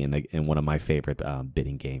Society, and one of my favorite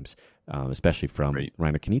bidding games, especially from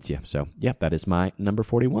Reiner Knizia. So yeah, that is my number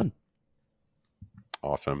 41.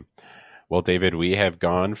 Awesome. Well, David, we have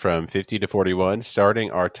gone from 50 to 41,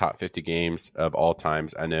 starting our top 50 games of all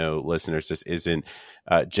times. I know, listeners, this isn't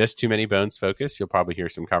just Too Many Bones focus. You'll probably hear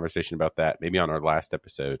some conversation about that maybe on our last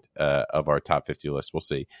episode of our top 50 list. We'll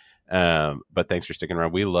see. But thanks for sticking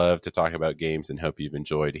around. We love to talk about games and hope you've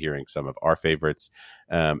enjoyed hearing some of our favorites.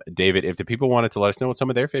 David, if the people wanted to let us know what some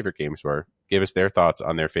of their favorite games were, give us their thoughts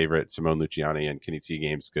on their favorite Simone Luciani and Knizia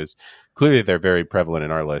games, because clearly they're very prevalent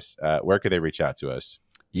in our list. Where could they reach out to us?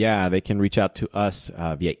 Yeah, they can reach out to us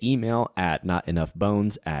via email at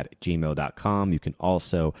notenoughbones@gmail.com. You can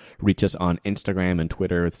also reach us on Instagram and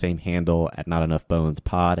Twitter, same handle at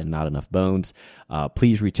notenoughbonespod and notenoughbones.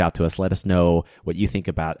 Please reach out to us. Let us know what you think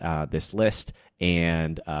about this list,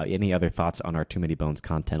 and any other thoughts on our Too Many Bones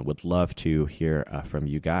content. Would love to hear from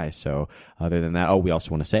you guys. So other than that, we also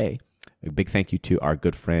want to say a big thank you to our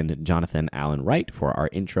good friend Jonathan Allen Wright for our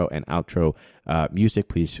intro and outro music.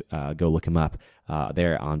 Please go look him up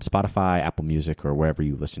there on Spotify, Apple Music, or wherever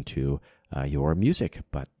you listen to your music.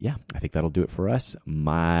 But yeah, I think that'll do it for us.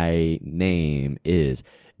 My name is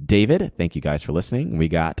David. Thank you guys for listening. We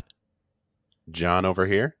got John over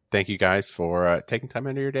here. Thank you guys for taking time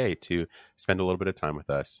out of your day to spend a little bit of time with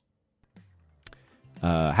us.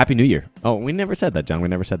 Happy New Year. Oh, we never said that, John. We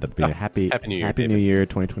never said that. Happy New Year. Happy New Year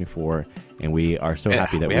 2024. And we are so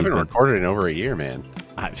happy that we haven't recorded in over a year, man.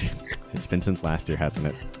 It's been since last year, hasn't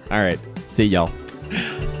it? All right. See y'all.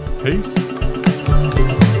 Peace.